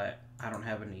catcher, but I don't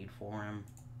have a need for him.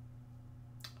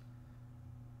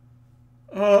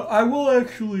 I will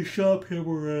actually shop him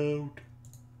around.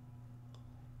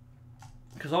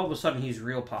 Because all of a sudden he's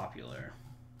real popular.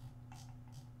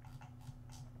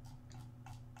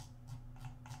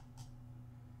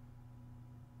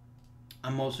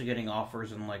 I'm mostly getting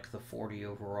offers in like the 40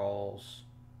 overalls.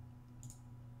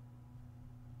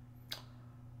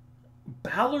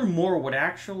 Ballard Moore would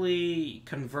actually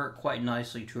convert quite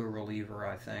nicely to a reliever,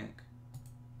 I think.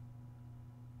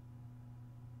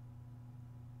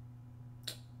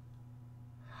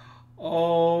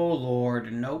 Oh,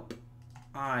 Lord. Nope.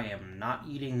 I am not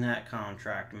eating that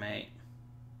contract, mate.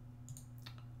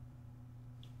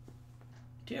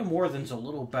 Dan Worthen's a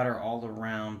little better all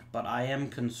around, but I am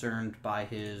concerned by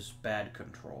his bad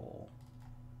control.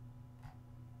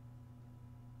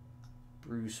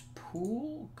 Bruce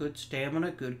Poole, good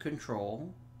stamina, good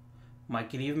control. Might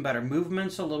get even better.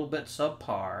 Movement's a little bit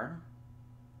subpar.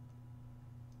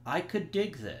 I could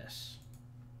dig this.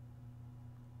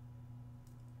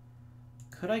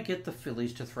 Could I get the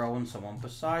Phillies to throw in someone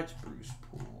besides Bruce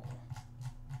Poole?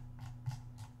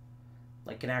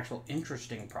 Like an actual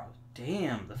interesting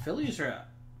Damn, the Phillies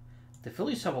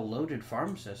have a loaded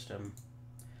farm system.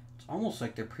 It's almost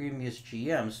like their previous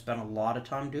GM spent a lot of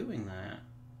time doing that.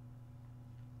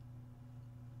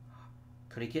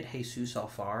 Could he get Jesus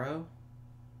Alfaro?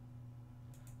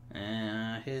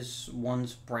 His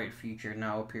once bright future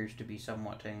now appears to be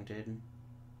somewhat tainted.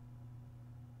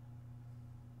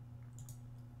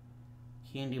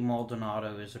 Candy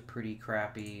Maldonado is a pretty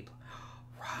crappy...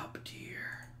 Rob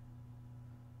Deere.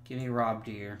 Give me Rob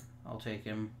Deere. I'll take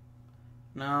him.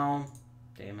 No.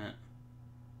 Damn it.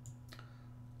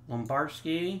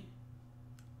 Lombarski?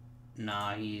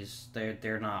 Nah,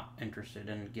 they're not interested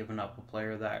in giving up a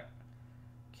player that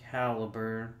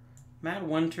caliber. Matt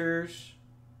Winters.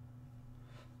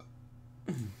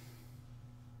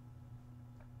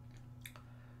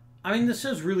 I mean, this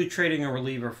is really trading a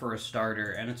reliever for a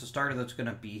starter, and it's a starter that's going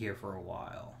to be here for a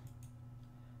while.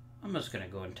 I'm just going to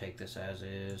go and take this as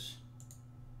is.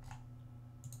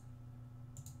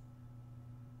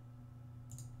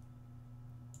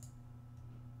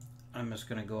 I'm just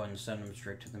going to go ahead and send him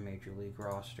straight to the Major League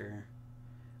roster.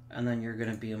 And then you're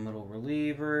going to be a middle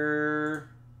reliever.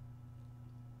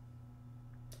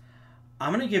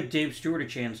 I'm going to give Dave Stewart a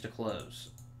chance to close.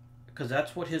 Because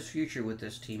that's what his future with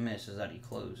this team is that he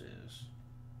closes.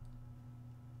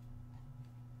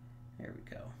 There we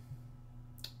go.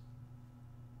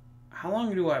 How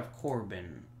long do I have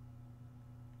Corbin?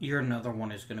 You're another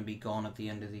one who's going to be gone at the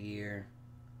end of the year.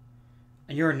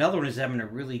 And you're another one who's having a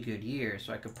really good year,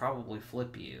 so I could probably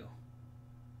flip you.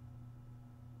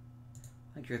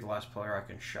 I think you're the last player I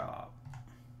can shop.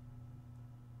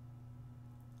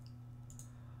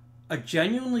 A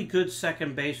genuinely good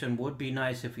second baseman would be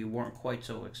nice if he weren't quite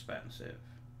so expensive.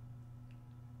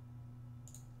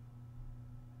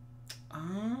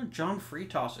 John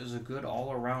Fritos is a good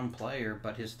all-around player,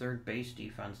 but his third base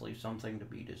defense leaves something to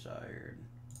be desired.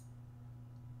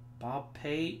 Bob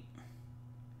Pate.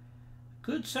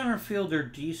 Good center fielder,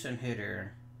 decent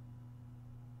hitter.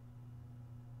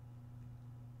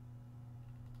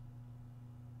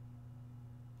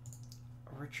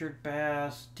 Richard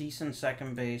Bass, decent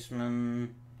second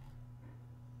baseman.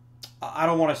 I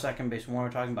don't want a second baseman. What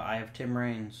we're talking about, I have Tim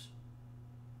Raines.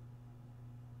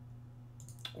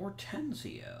 Or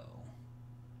Tenzio.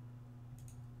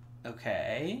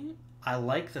 Okay. I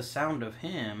like the sound of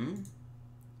him.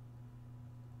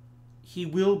 He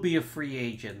will be a free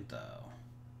agent, though.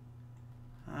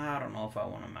 I don't know if I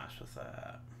want to mess with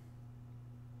that.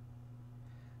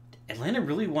 Atlanta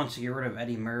really wants to get rid of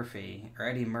Eddie Murphy. Or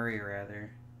Eddie Murray,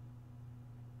 rather.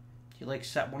 Do you, like,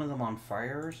 set one of them on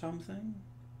fire or something?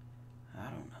 I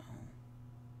don't know.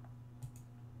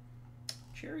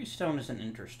 Jerry Stone is an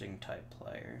interesting type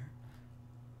player.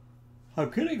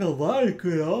 I'm getting a lot of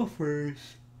good offers.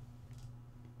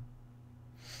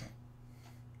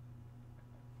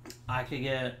 I could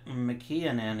get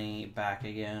McKeon back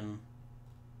again.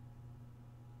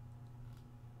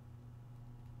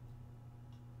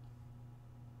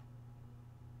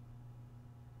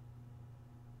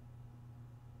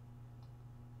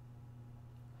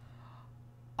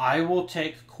 I will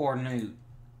take Cornute.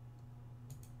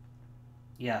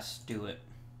 Yes, do it.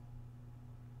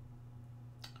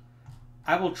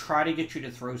 I will try to get you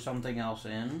to throw something else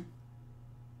in.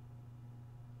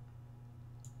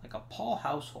 Like a Paul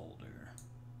Householder.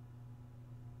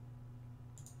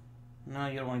 No,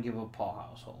 you don't want to give a Paul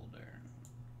Householder.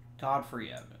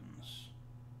 Godfrey Evans.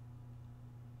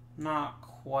 Not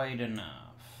quite enough.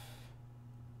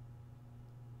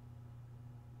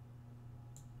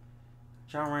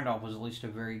 John Randolph was at least a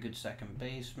very good second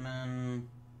baseman.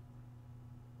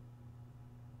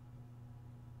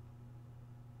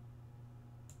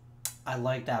 I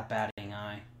like that batting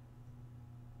eye.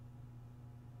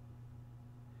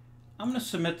 I'm going to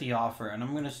submit the offer, and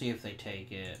I'm going to see if they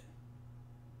take it.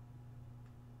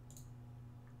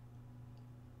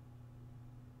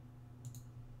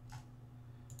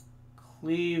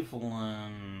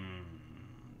 Cleveland.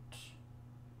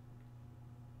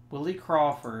 Willie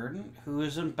Crawford, who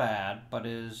isn't bad, but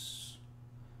is...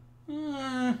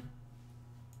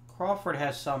 Crawford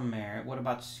has some merit. What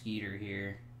about Skeeter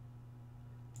here?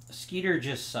 Skeeter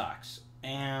just sucks.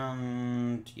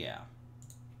 And, yeah.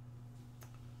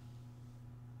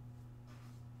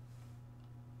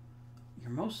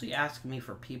 You're mostly asking me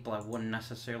for people I wouldn't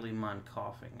necessarily mind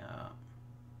coughing up.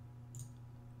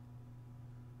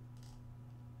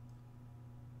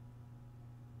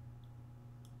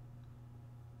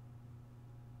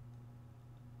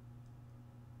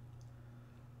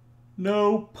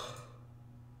 Nope.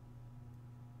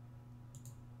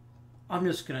 I'm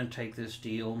just gonna take this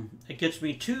deal. It gets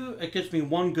me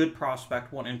one good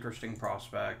prospect, one interesting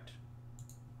prospect.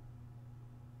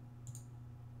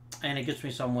 And it gets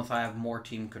me some with I have more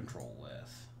team control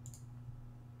with.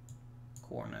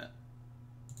 Cornet.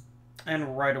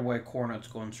 And right away, Cornet's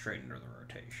going straight into the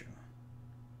rotation.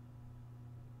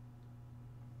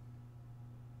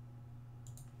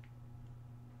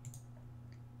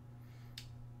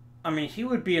 I mean, he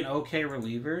would be an okay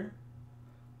reliever,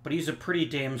 but he's a pretty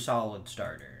damn solid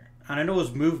starter. And I know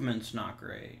his movement's not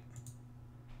great,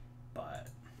 but...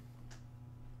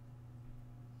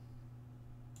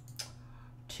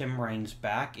 Tim Raines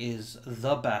back is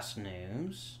the best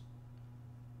news.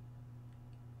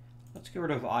 Let's get rid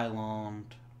of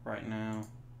Island right now.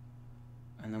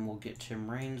 And then we'll get Tim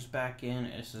Raines back in.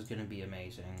 This is going to be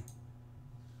amazing.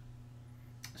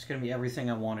 It's going to be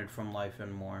everything I wanted from life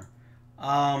and more.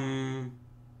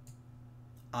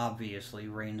 Obviously,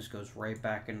 Raines goes right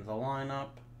back into the lineup.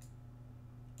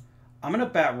 I'm going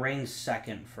to bat Raines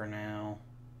second for now.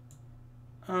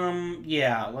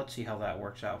 Yeah, let's see how that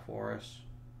works out for us.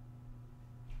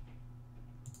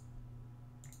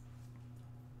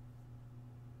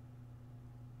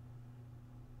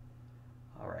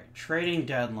 Alright, trading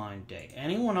deadline day.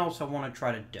 Anyone else I want to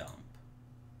try to dump?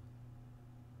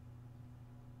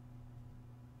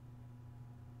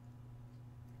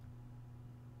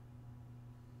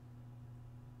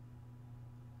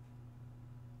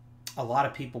 A lot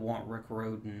of people want Rick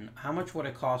Rhoden. How much would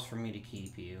it cost for me to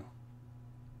keep you?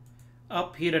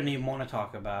 Oh, he didn't even want to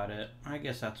talk about it. I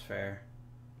guess that's fair.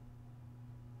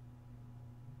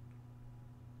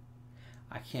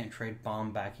 I can't trade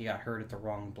Baum back. He got hurt at the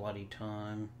wrong bloody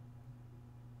time.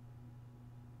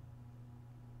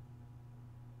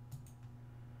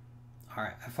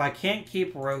 Alright, if I can't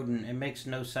keep Rhoden, it makes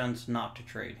no sense not to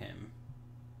trade him.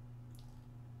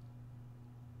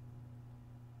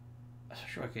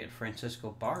 Sure, I could get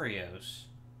Francisco Barrios.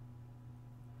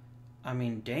 I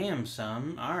mean, damn,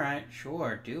 son. Alright,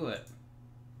 sure, do it.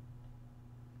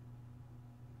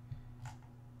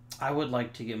 I would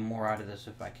like to get more out of this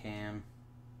if I can.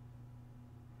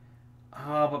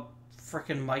 But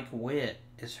frickin' Mike Witt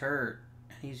is hurt.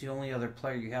 And he's the only other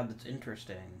player you have that's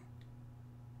interesting.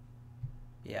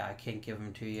 Yeah, I can't give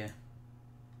him to you.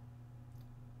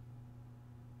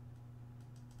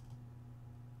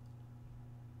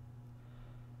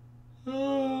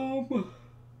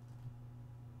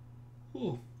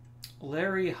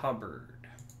 Larry Hubbard.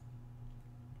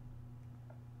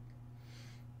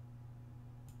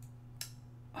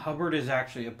 Hubbard is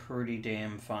actually a pretty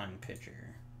damn fine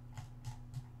pitcher.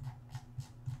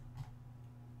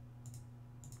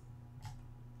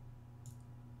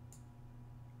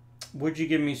 Would you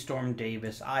give me Storm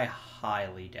Davis? I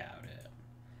highly doubt it.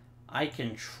 I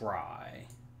can try.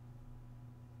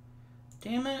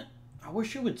 Damn it. I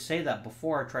wish you would say that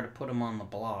before I try to put him on the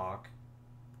block.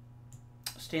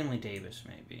 Stanley Davis,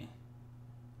 maybe.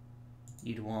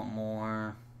 You'd want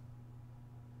more.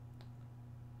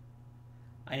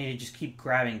 I need to just keep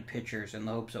grabbing pitchers in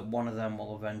the hopes that one of them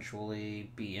will eventually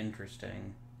be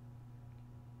interesting.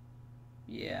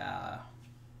 Yeah.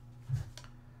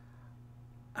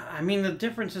 I mean, the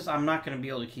difference is I'm not going to be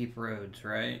able to keep Rhodes,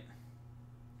 right?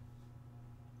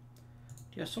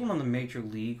 Do you have someone on the Major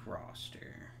League roster?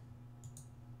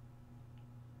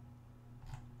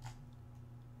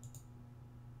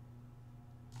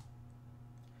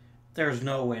 There's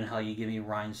no way in hell you give me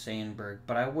Ryan Sandberg,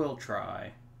 but I will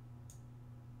try.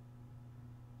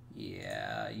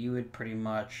 Yeah, you would pretty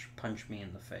much punch me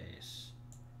in the face.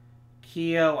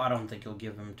 Keogh, I don't think you'll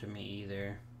give him to me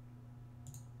either.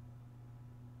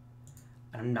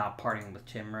 I'm not parting with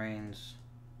Tim Raines.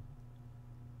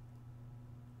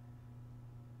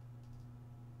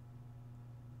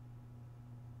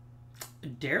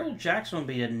 Daryl Jackson will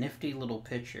be a nifty little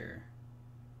pitcher.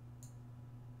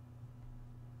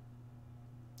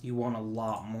 You want a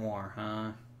lot more,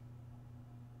 huh?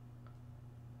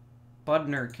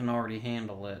 Budner can already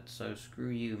handle it, so screw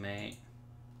you, mate.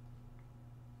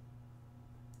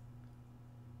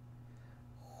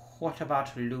 What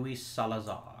about Luis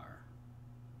Salazar?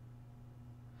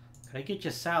 Could I get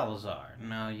you Salazar?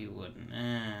 No, you wouldn't.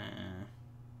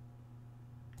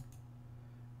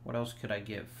 What else could I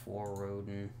get for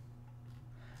Rhoden?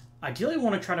 Ideally, I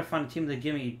want to try to find a team that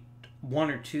give me one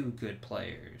or two good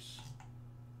players.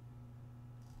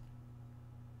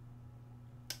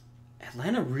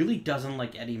 Atlanta really doesn't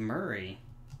like Eddie Murray.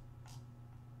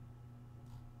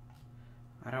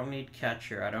 I don't need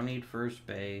catcher. I don't need first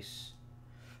base.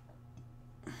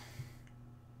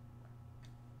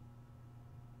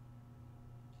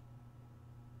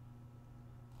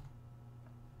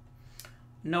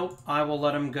 Nope, I will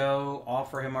let him go,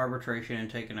 offer him arbitration, and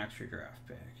take an extra draft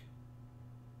pick.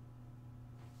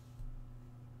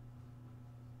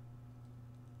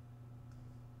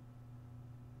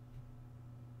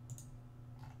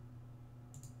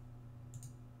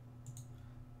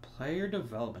 Player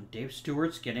development. Dave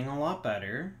Stewart's getting a lot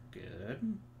better.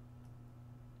 Good.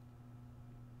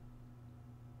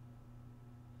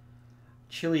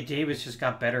 Chili Davis just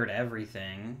got better at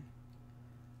everything.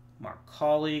 Mark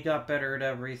Colley got better at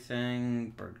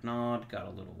everything. Bergnaud got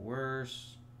a little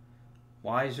worse.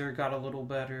 Weiser got a little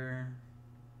better.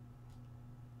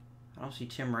 I don't see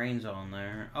Tim Raines on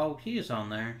there. Oh, he is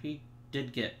on there. He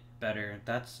did get better.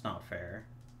 That's not fair.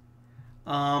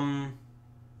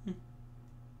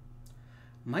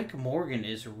 Mike Morgan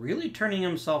is really turning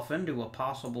himself into a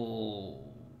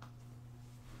possible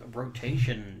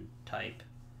rotation type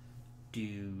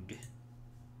dude.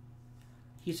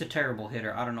 He's a terrible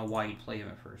hitter. I don't know why you'd play him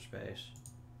at first base.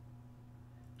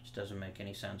 Just doesn't make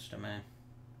any sense to me.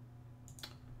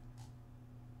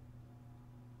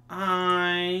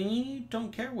 I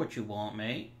don't care what you want,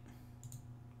 mate.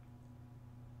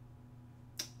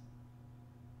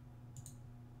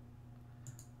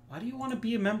 Why do you want to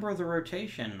be a member of the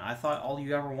rotation? I thought all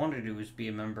you ever wanted to do was be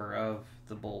a member of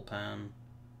the bullpen.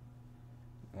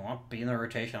 You want to be in the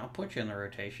rotation? I'll put you in the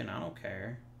rotation. I don't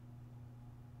care.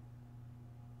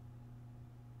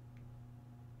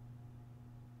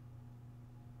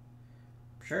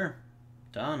 Sure.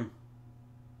 Done.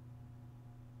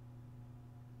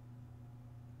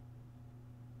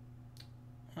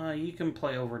 You can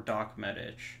play over Doc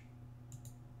Medich.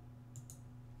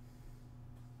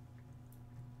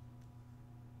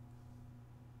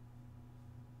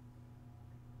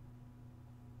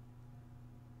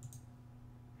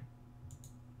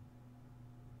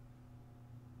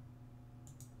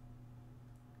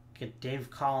 Get Dave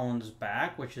Collins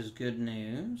back, which is good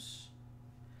news.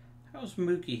 How's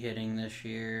Mookie hitting this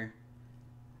year?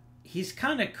 He's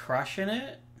kind of crushing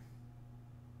it.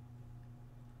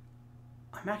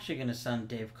 I'm actually going to send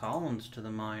Dave Collins to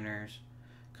the minors.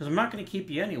 Because I'm not going to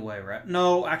keep you anyway, right?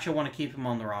 No, actually I want to keep him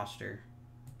on the roster.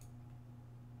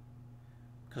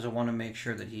 Because I want to make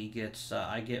sure that he gets...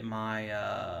 I get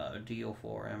my deal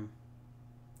for him.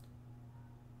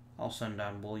 I'll send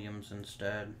down Williams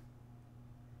instead.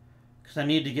 Because I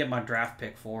need to get my draft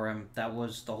pick for him. That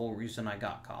was the whole reason I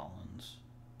got Collins.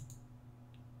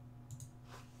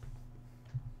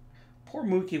 Poor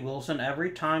Mookie Wilson.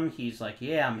 Every time he's like,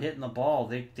 yeah, I'm hitting the ball.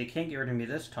 They can't get rid of me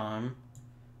this time.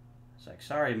 It's like,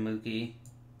 sorry, Mookie.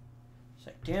 It's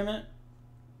like, damn it.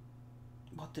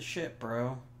 What the shit,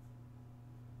 bro?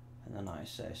 And then I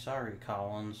say, sorry,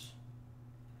 Collins.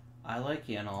 I like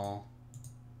you and all.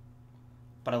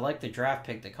 But I like the draft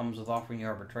pick that comes with offering you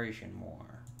arbitration more.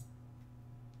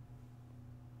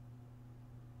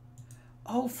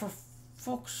 Oh, for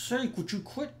fuck's sake, would you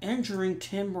quit injuring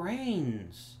Tim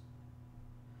Raines?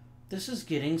 This is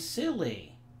getting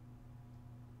silly.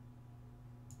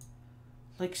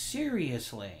 Like,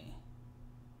 seriously.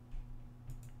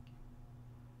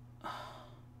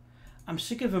 I'm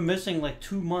sick of him missing like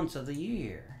 2 months of the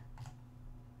year.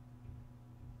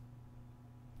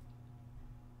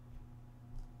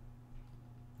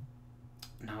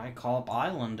 Now I call up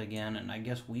Island again, and I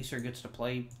guess Weiser gets to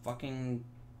play fucking...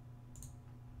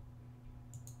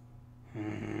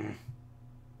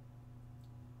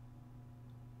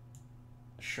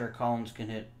 Sure, Collins can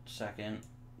hit second.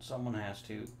 Someone has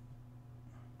to.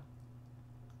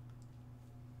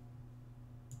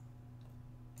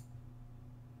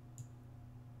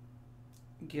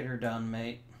 Get her done,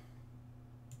 mate.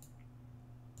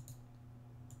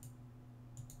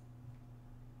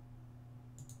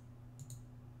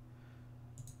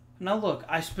 Now look,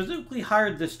 I specifically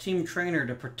hired this team trainer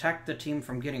to protect the team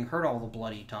from getting hurt all the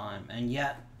bloody time, and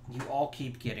yet you all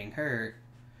keep getting hurt,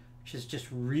 which is just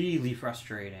really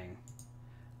frustrating.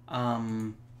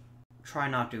 Try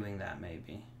not doing that,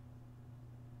 maybe.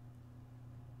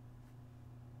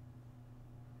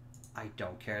 I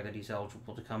don't care that he's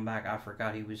eligible to come back. I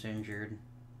forgot he was injured.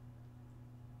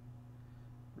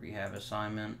 Rehab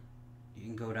assignment. You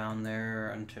can go down there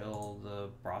until the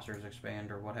rosters expand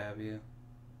or what have you.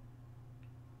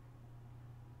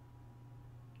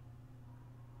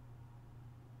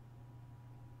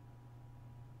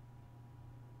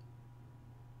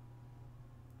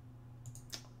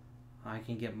 I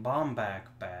can get Bomback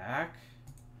back.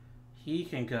 He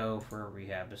can go for a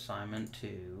rehab assignment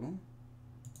too.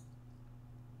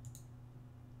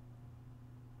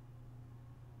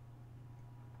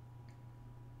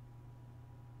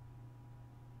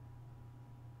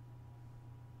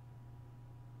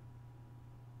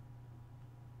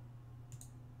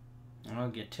 I'll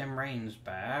get Tim Raines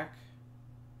back.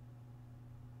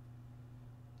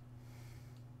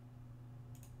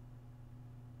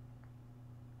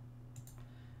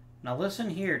 Now listen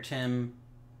here, Tim.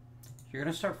 You're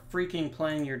gonna start freaking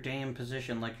playing your damn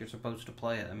position like you're supposed to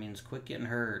play it. That means quit getting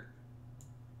hurt.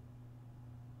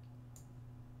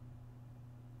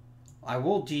 I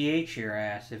will DH your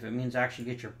ass if it means actually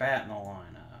get your bat in the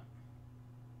lineup.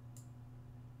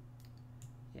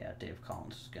 Yeah, Dave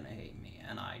Collins is gonna hate me,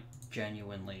 and I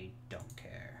genuinely don't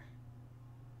care.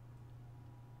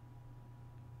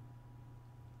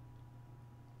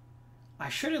 I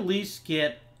should at least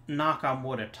get, knock on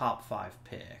wood, a top 5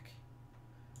 pick.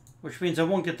 Which means I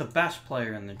won't get the best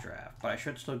player in the draft, but I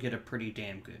should still get a pretty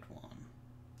damn good one.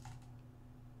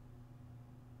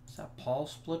 Is that Paul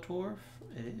Splitorf?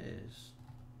 It is.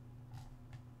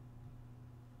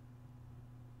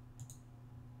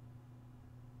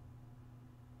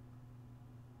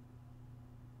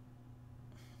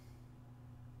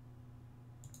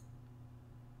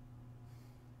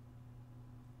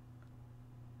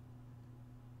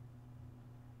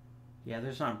 Yeah,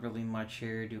 there's not really much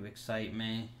here to excite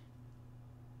me.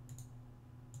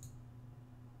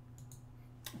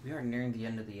 We are nearing the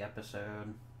end of the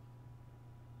episode.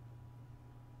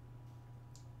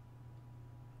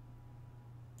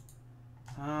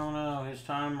 Oh no, his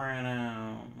time ran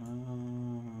out.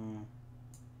 Oh.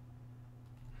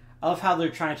 I love how they're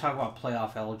trying to talk about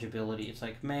playoff eligibility. It's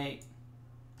like, mate,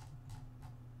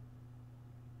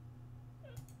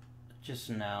 just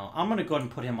no. I'm going to go ahead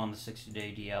and put him on the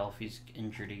 60-day DL if he's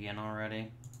injured again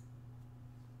already.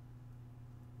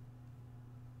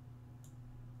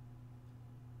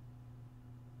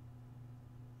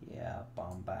 Yeah,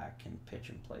 Bombach can pitch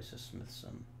in place of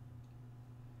Smithson.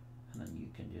 And then you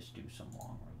can just do some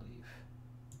long relief,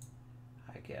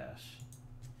 I guess.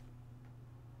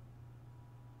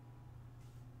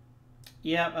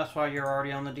 Yeah, that's why you're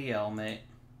already on the DL, mate.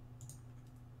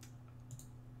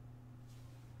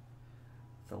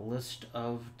 The list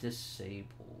of disabled.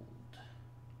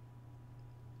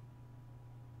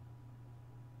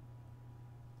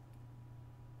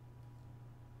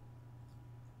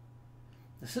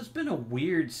 This has been a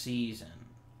weird season.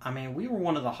 I mean, we were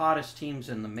one of the hottest teams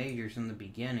in the majors in the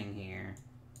beginning here.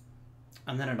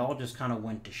 And then it all just kind of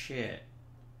went to shit.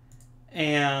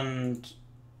 And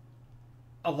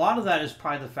a lot of that is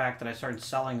probably the fact that I started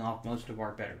selling off most of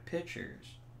our better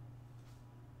pitchers.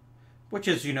 Which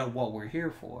is, you know, what we're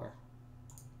here for.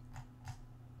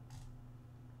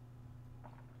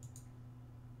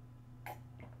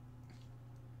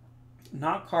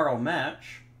 Not Carl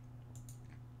Metch.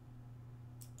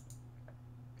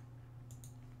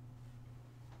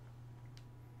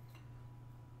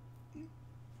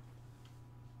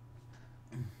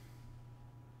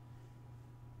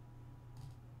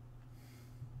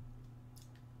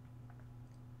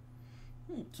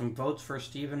 Some votes for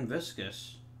Steven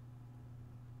Viscus.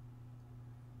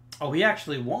 Oh, he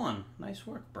actually won. Nice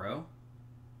work, bro.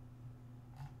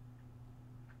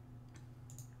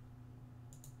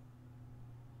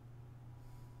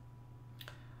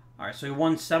 Alright, so he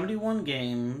won 71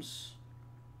 games.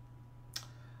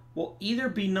 Will either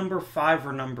be number 5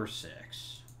 or number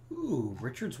 6. Ooh,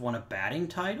 Richards won a batting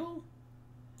title?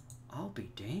 I'll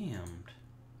be damned.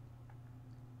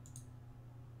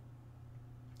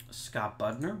 Scott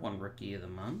Budner won Rookie of the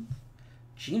Month.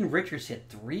 Gene Richards hit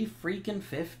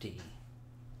 350.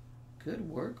 Good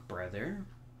work, brother.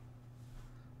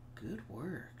 Good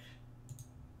work.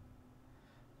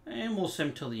 And we'll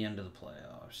sim till the end of the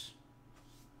playoffs.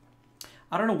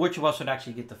 I don't know which of us would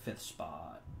actually get the 5th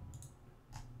spot.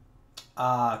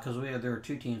 Because there are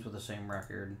 2 teams with the same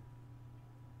record.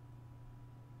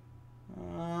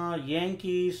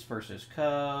 Yankees versus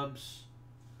Cubs.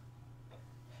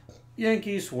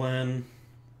 Yankees win.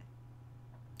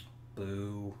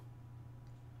 Boo.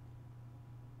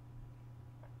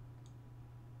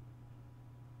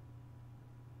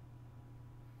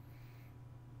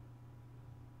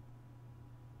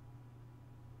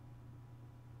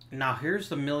 Now here's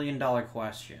the $1 million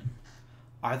question.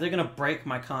 Are they going to break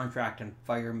my contract and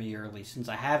fire me early since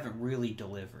I haven't really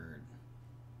delivered?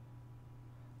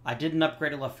 I didn't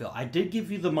upgrade at left field. I did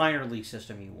give you the minor league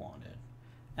system you wanted.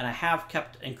 And I have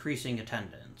kept increasing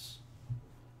attendance.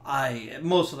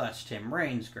 Most of that's Tim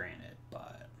Raines, granted,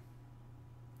 but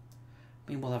I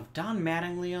mean, we'll have Don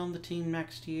Mattingly on the team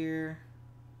next year.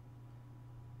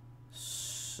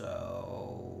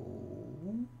 So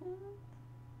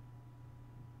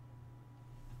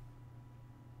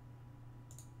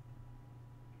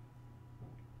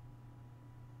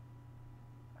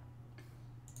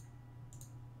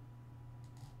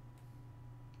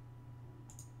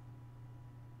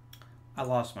I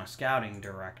lost my scouting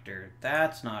director.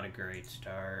 That's not a great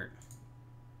start.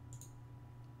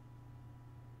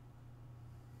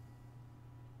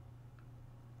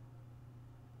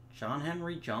 John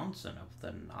Henry Johnson of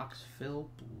the Knoxville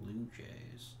Blue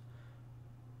Jays.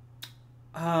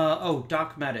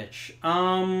 Doc Medich.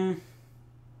 Yeah,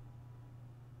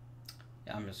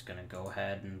 I'm just gonna go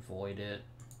ahead and void it.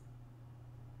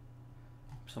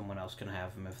 Someone else can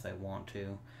have him if they want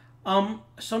to.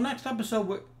 So next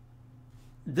episode,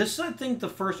 this is, I think, the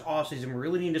first offseason we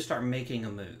really need to start making a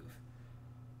move.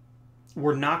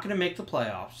 We're not going to make the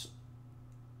playoffs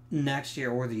next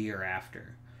year or the year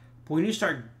after. But we need to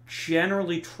start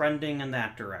generally trending in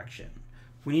that direction.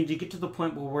 We need to get to the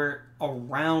point where we're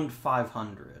around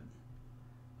 500.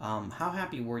 How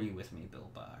happy were you with me, Bill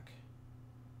Buck?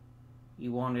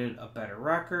 You wanted a better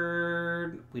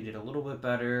record. We did a little bit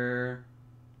better.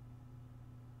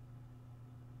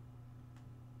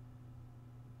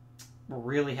 We're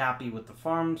really happy with the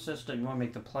farm system. You want to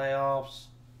make the playoffs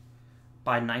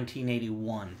by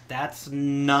 1981. That's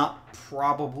not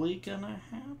probably gonna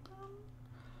happen.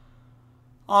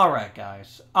 Alright,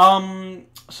 guys.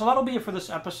 So that'll be it for this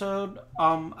episode.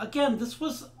 Again, this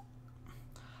was...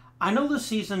 I know this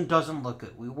season doesn't look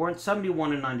good. We weren't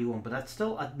 71-91, but that's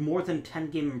still a more than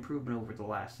 10-game improvement over the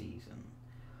last season.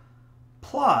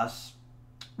 Plus,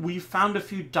 we found a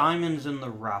few diamonds in the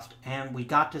rough, and we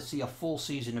got to see a full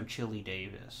season of Chili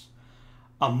Davis.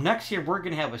 Next year, we're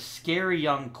going to have a scary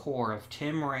young core of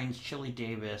Tim Raines, Chili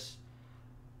Davis,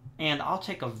 and I'll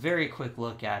take a very quick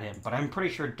look at him, but I'm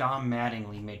pretty sure Don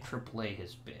Mattingly made AAA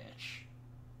his bitch.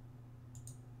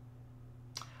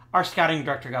 Our scouting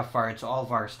director got fired, so all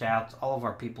of our stats, all of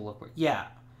our people look... Yeah,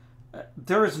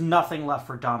 there is nothing left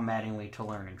for Don Mattingly to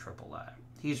learn in AAA.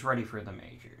 He's ready for the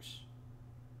majors.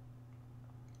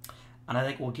 And I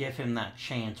think we'll give him that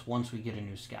chance once we get a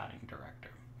new scouting director.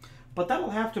 But that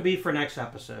will have to be for next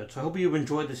episode. So I hope you've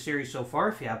enjoyed the series so far.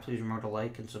 If you have, please remember to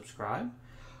like and subscribe.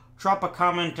 Drop a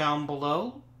comment down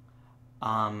below.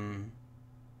 I'm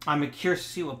curious to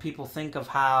see what people think of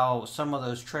how some of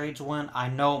those trades went. I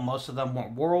know most of them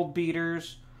weren't world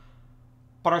beaters.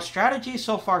 But our strategy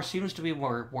so far seems to be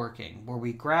working. Where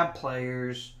we grab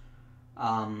players,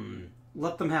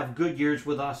 let them have good years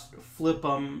with us, flip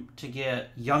them to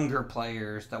get younger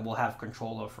players that we'll have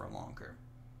control of for longer.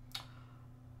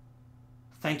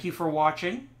 Thank you for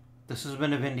watching. This has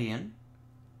been Avindian,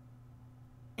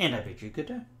 and I bid you good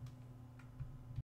day.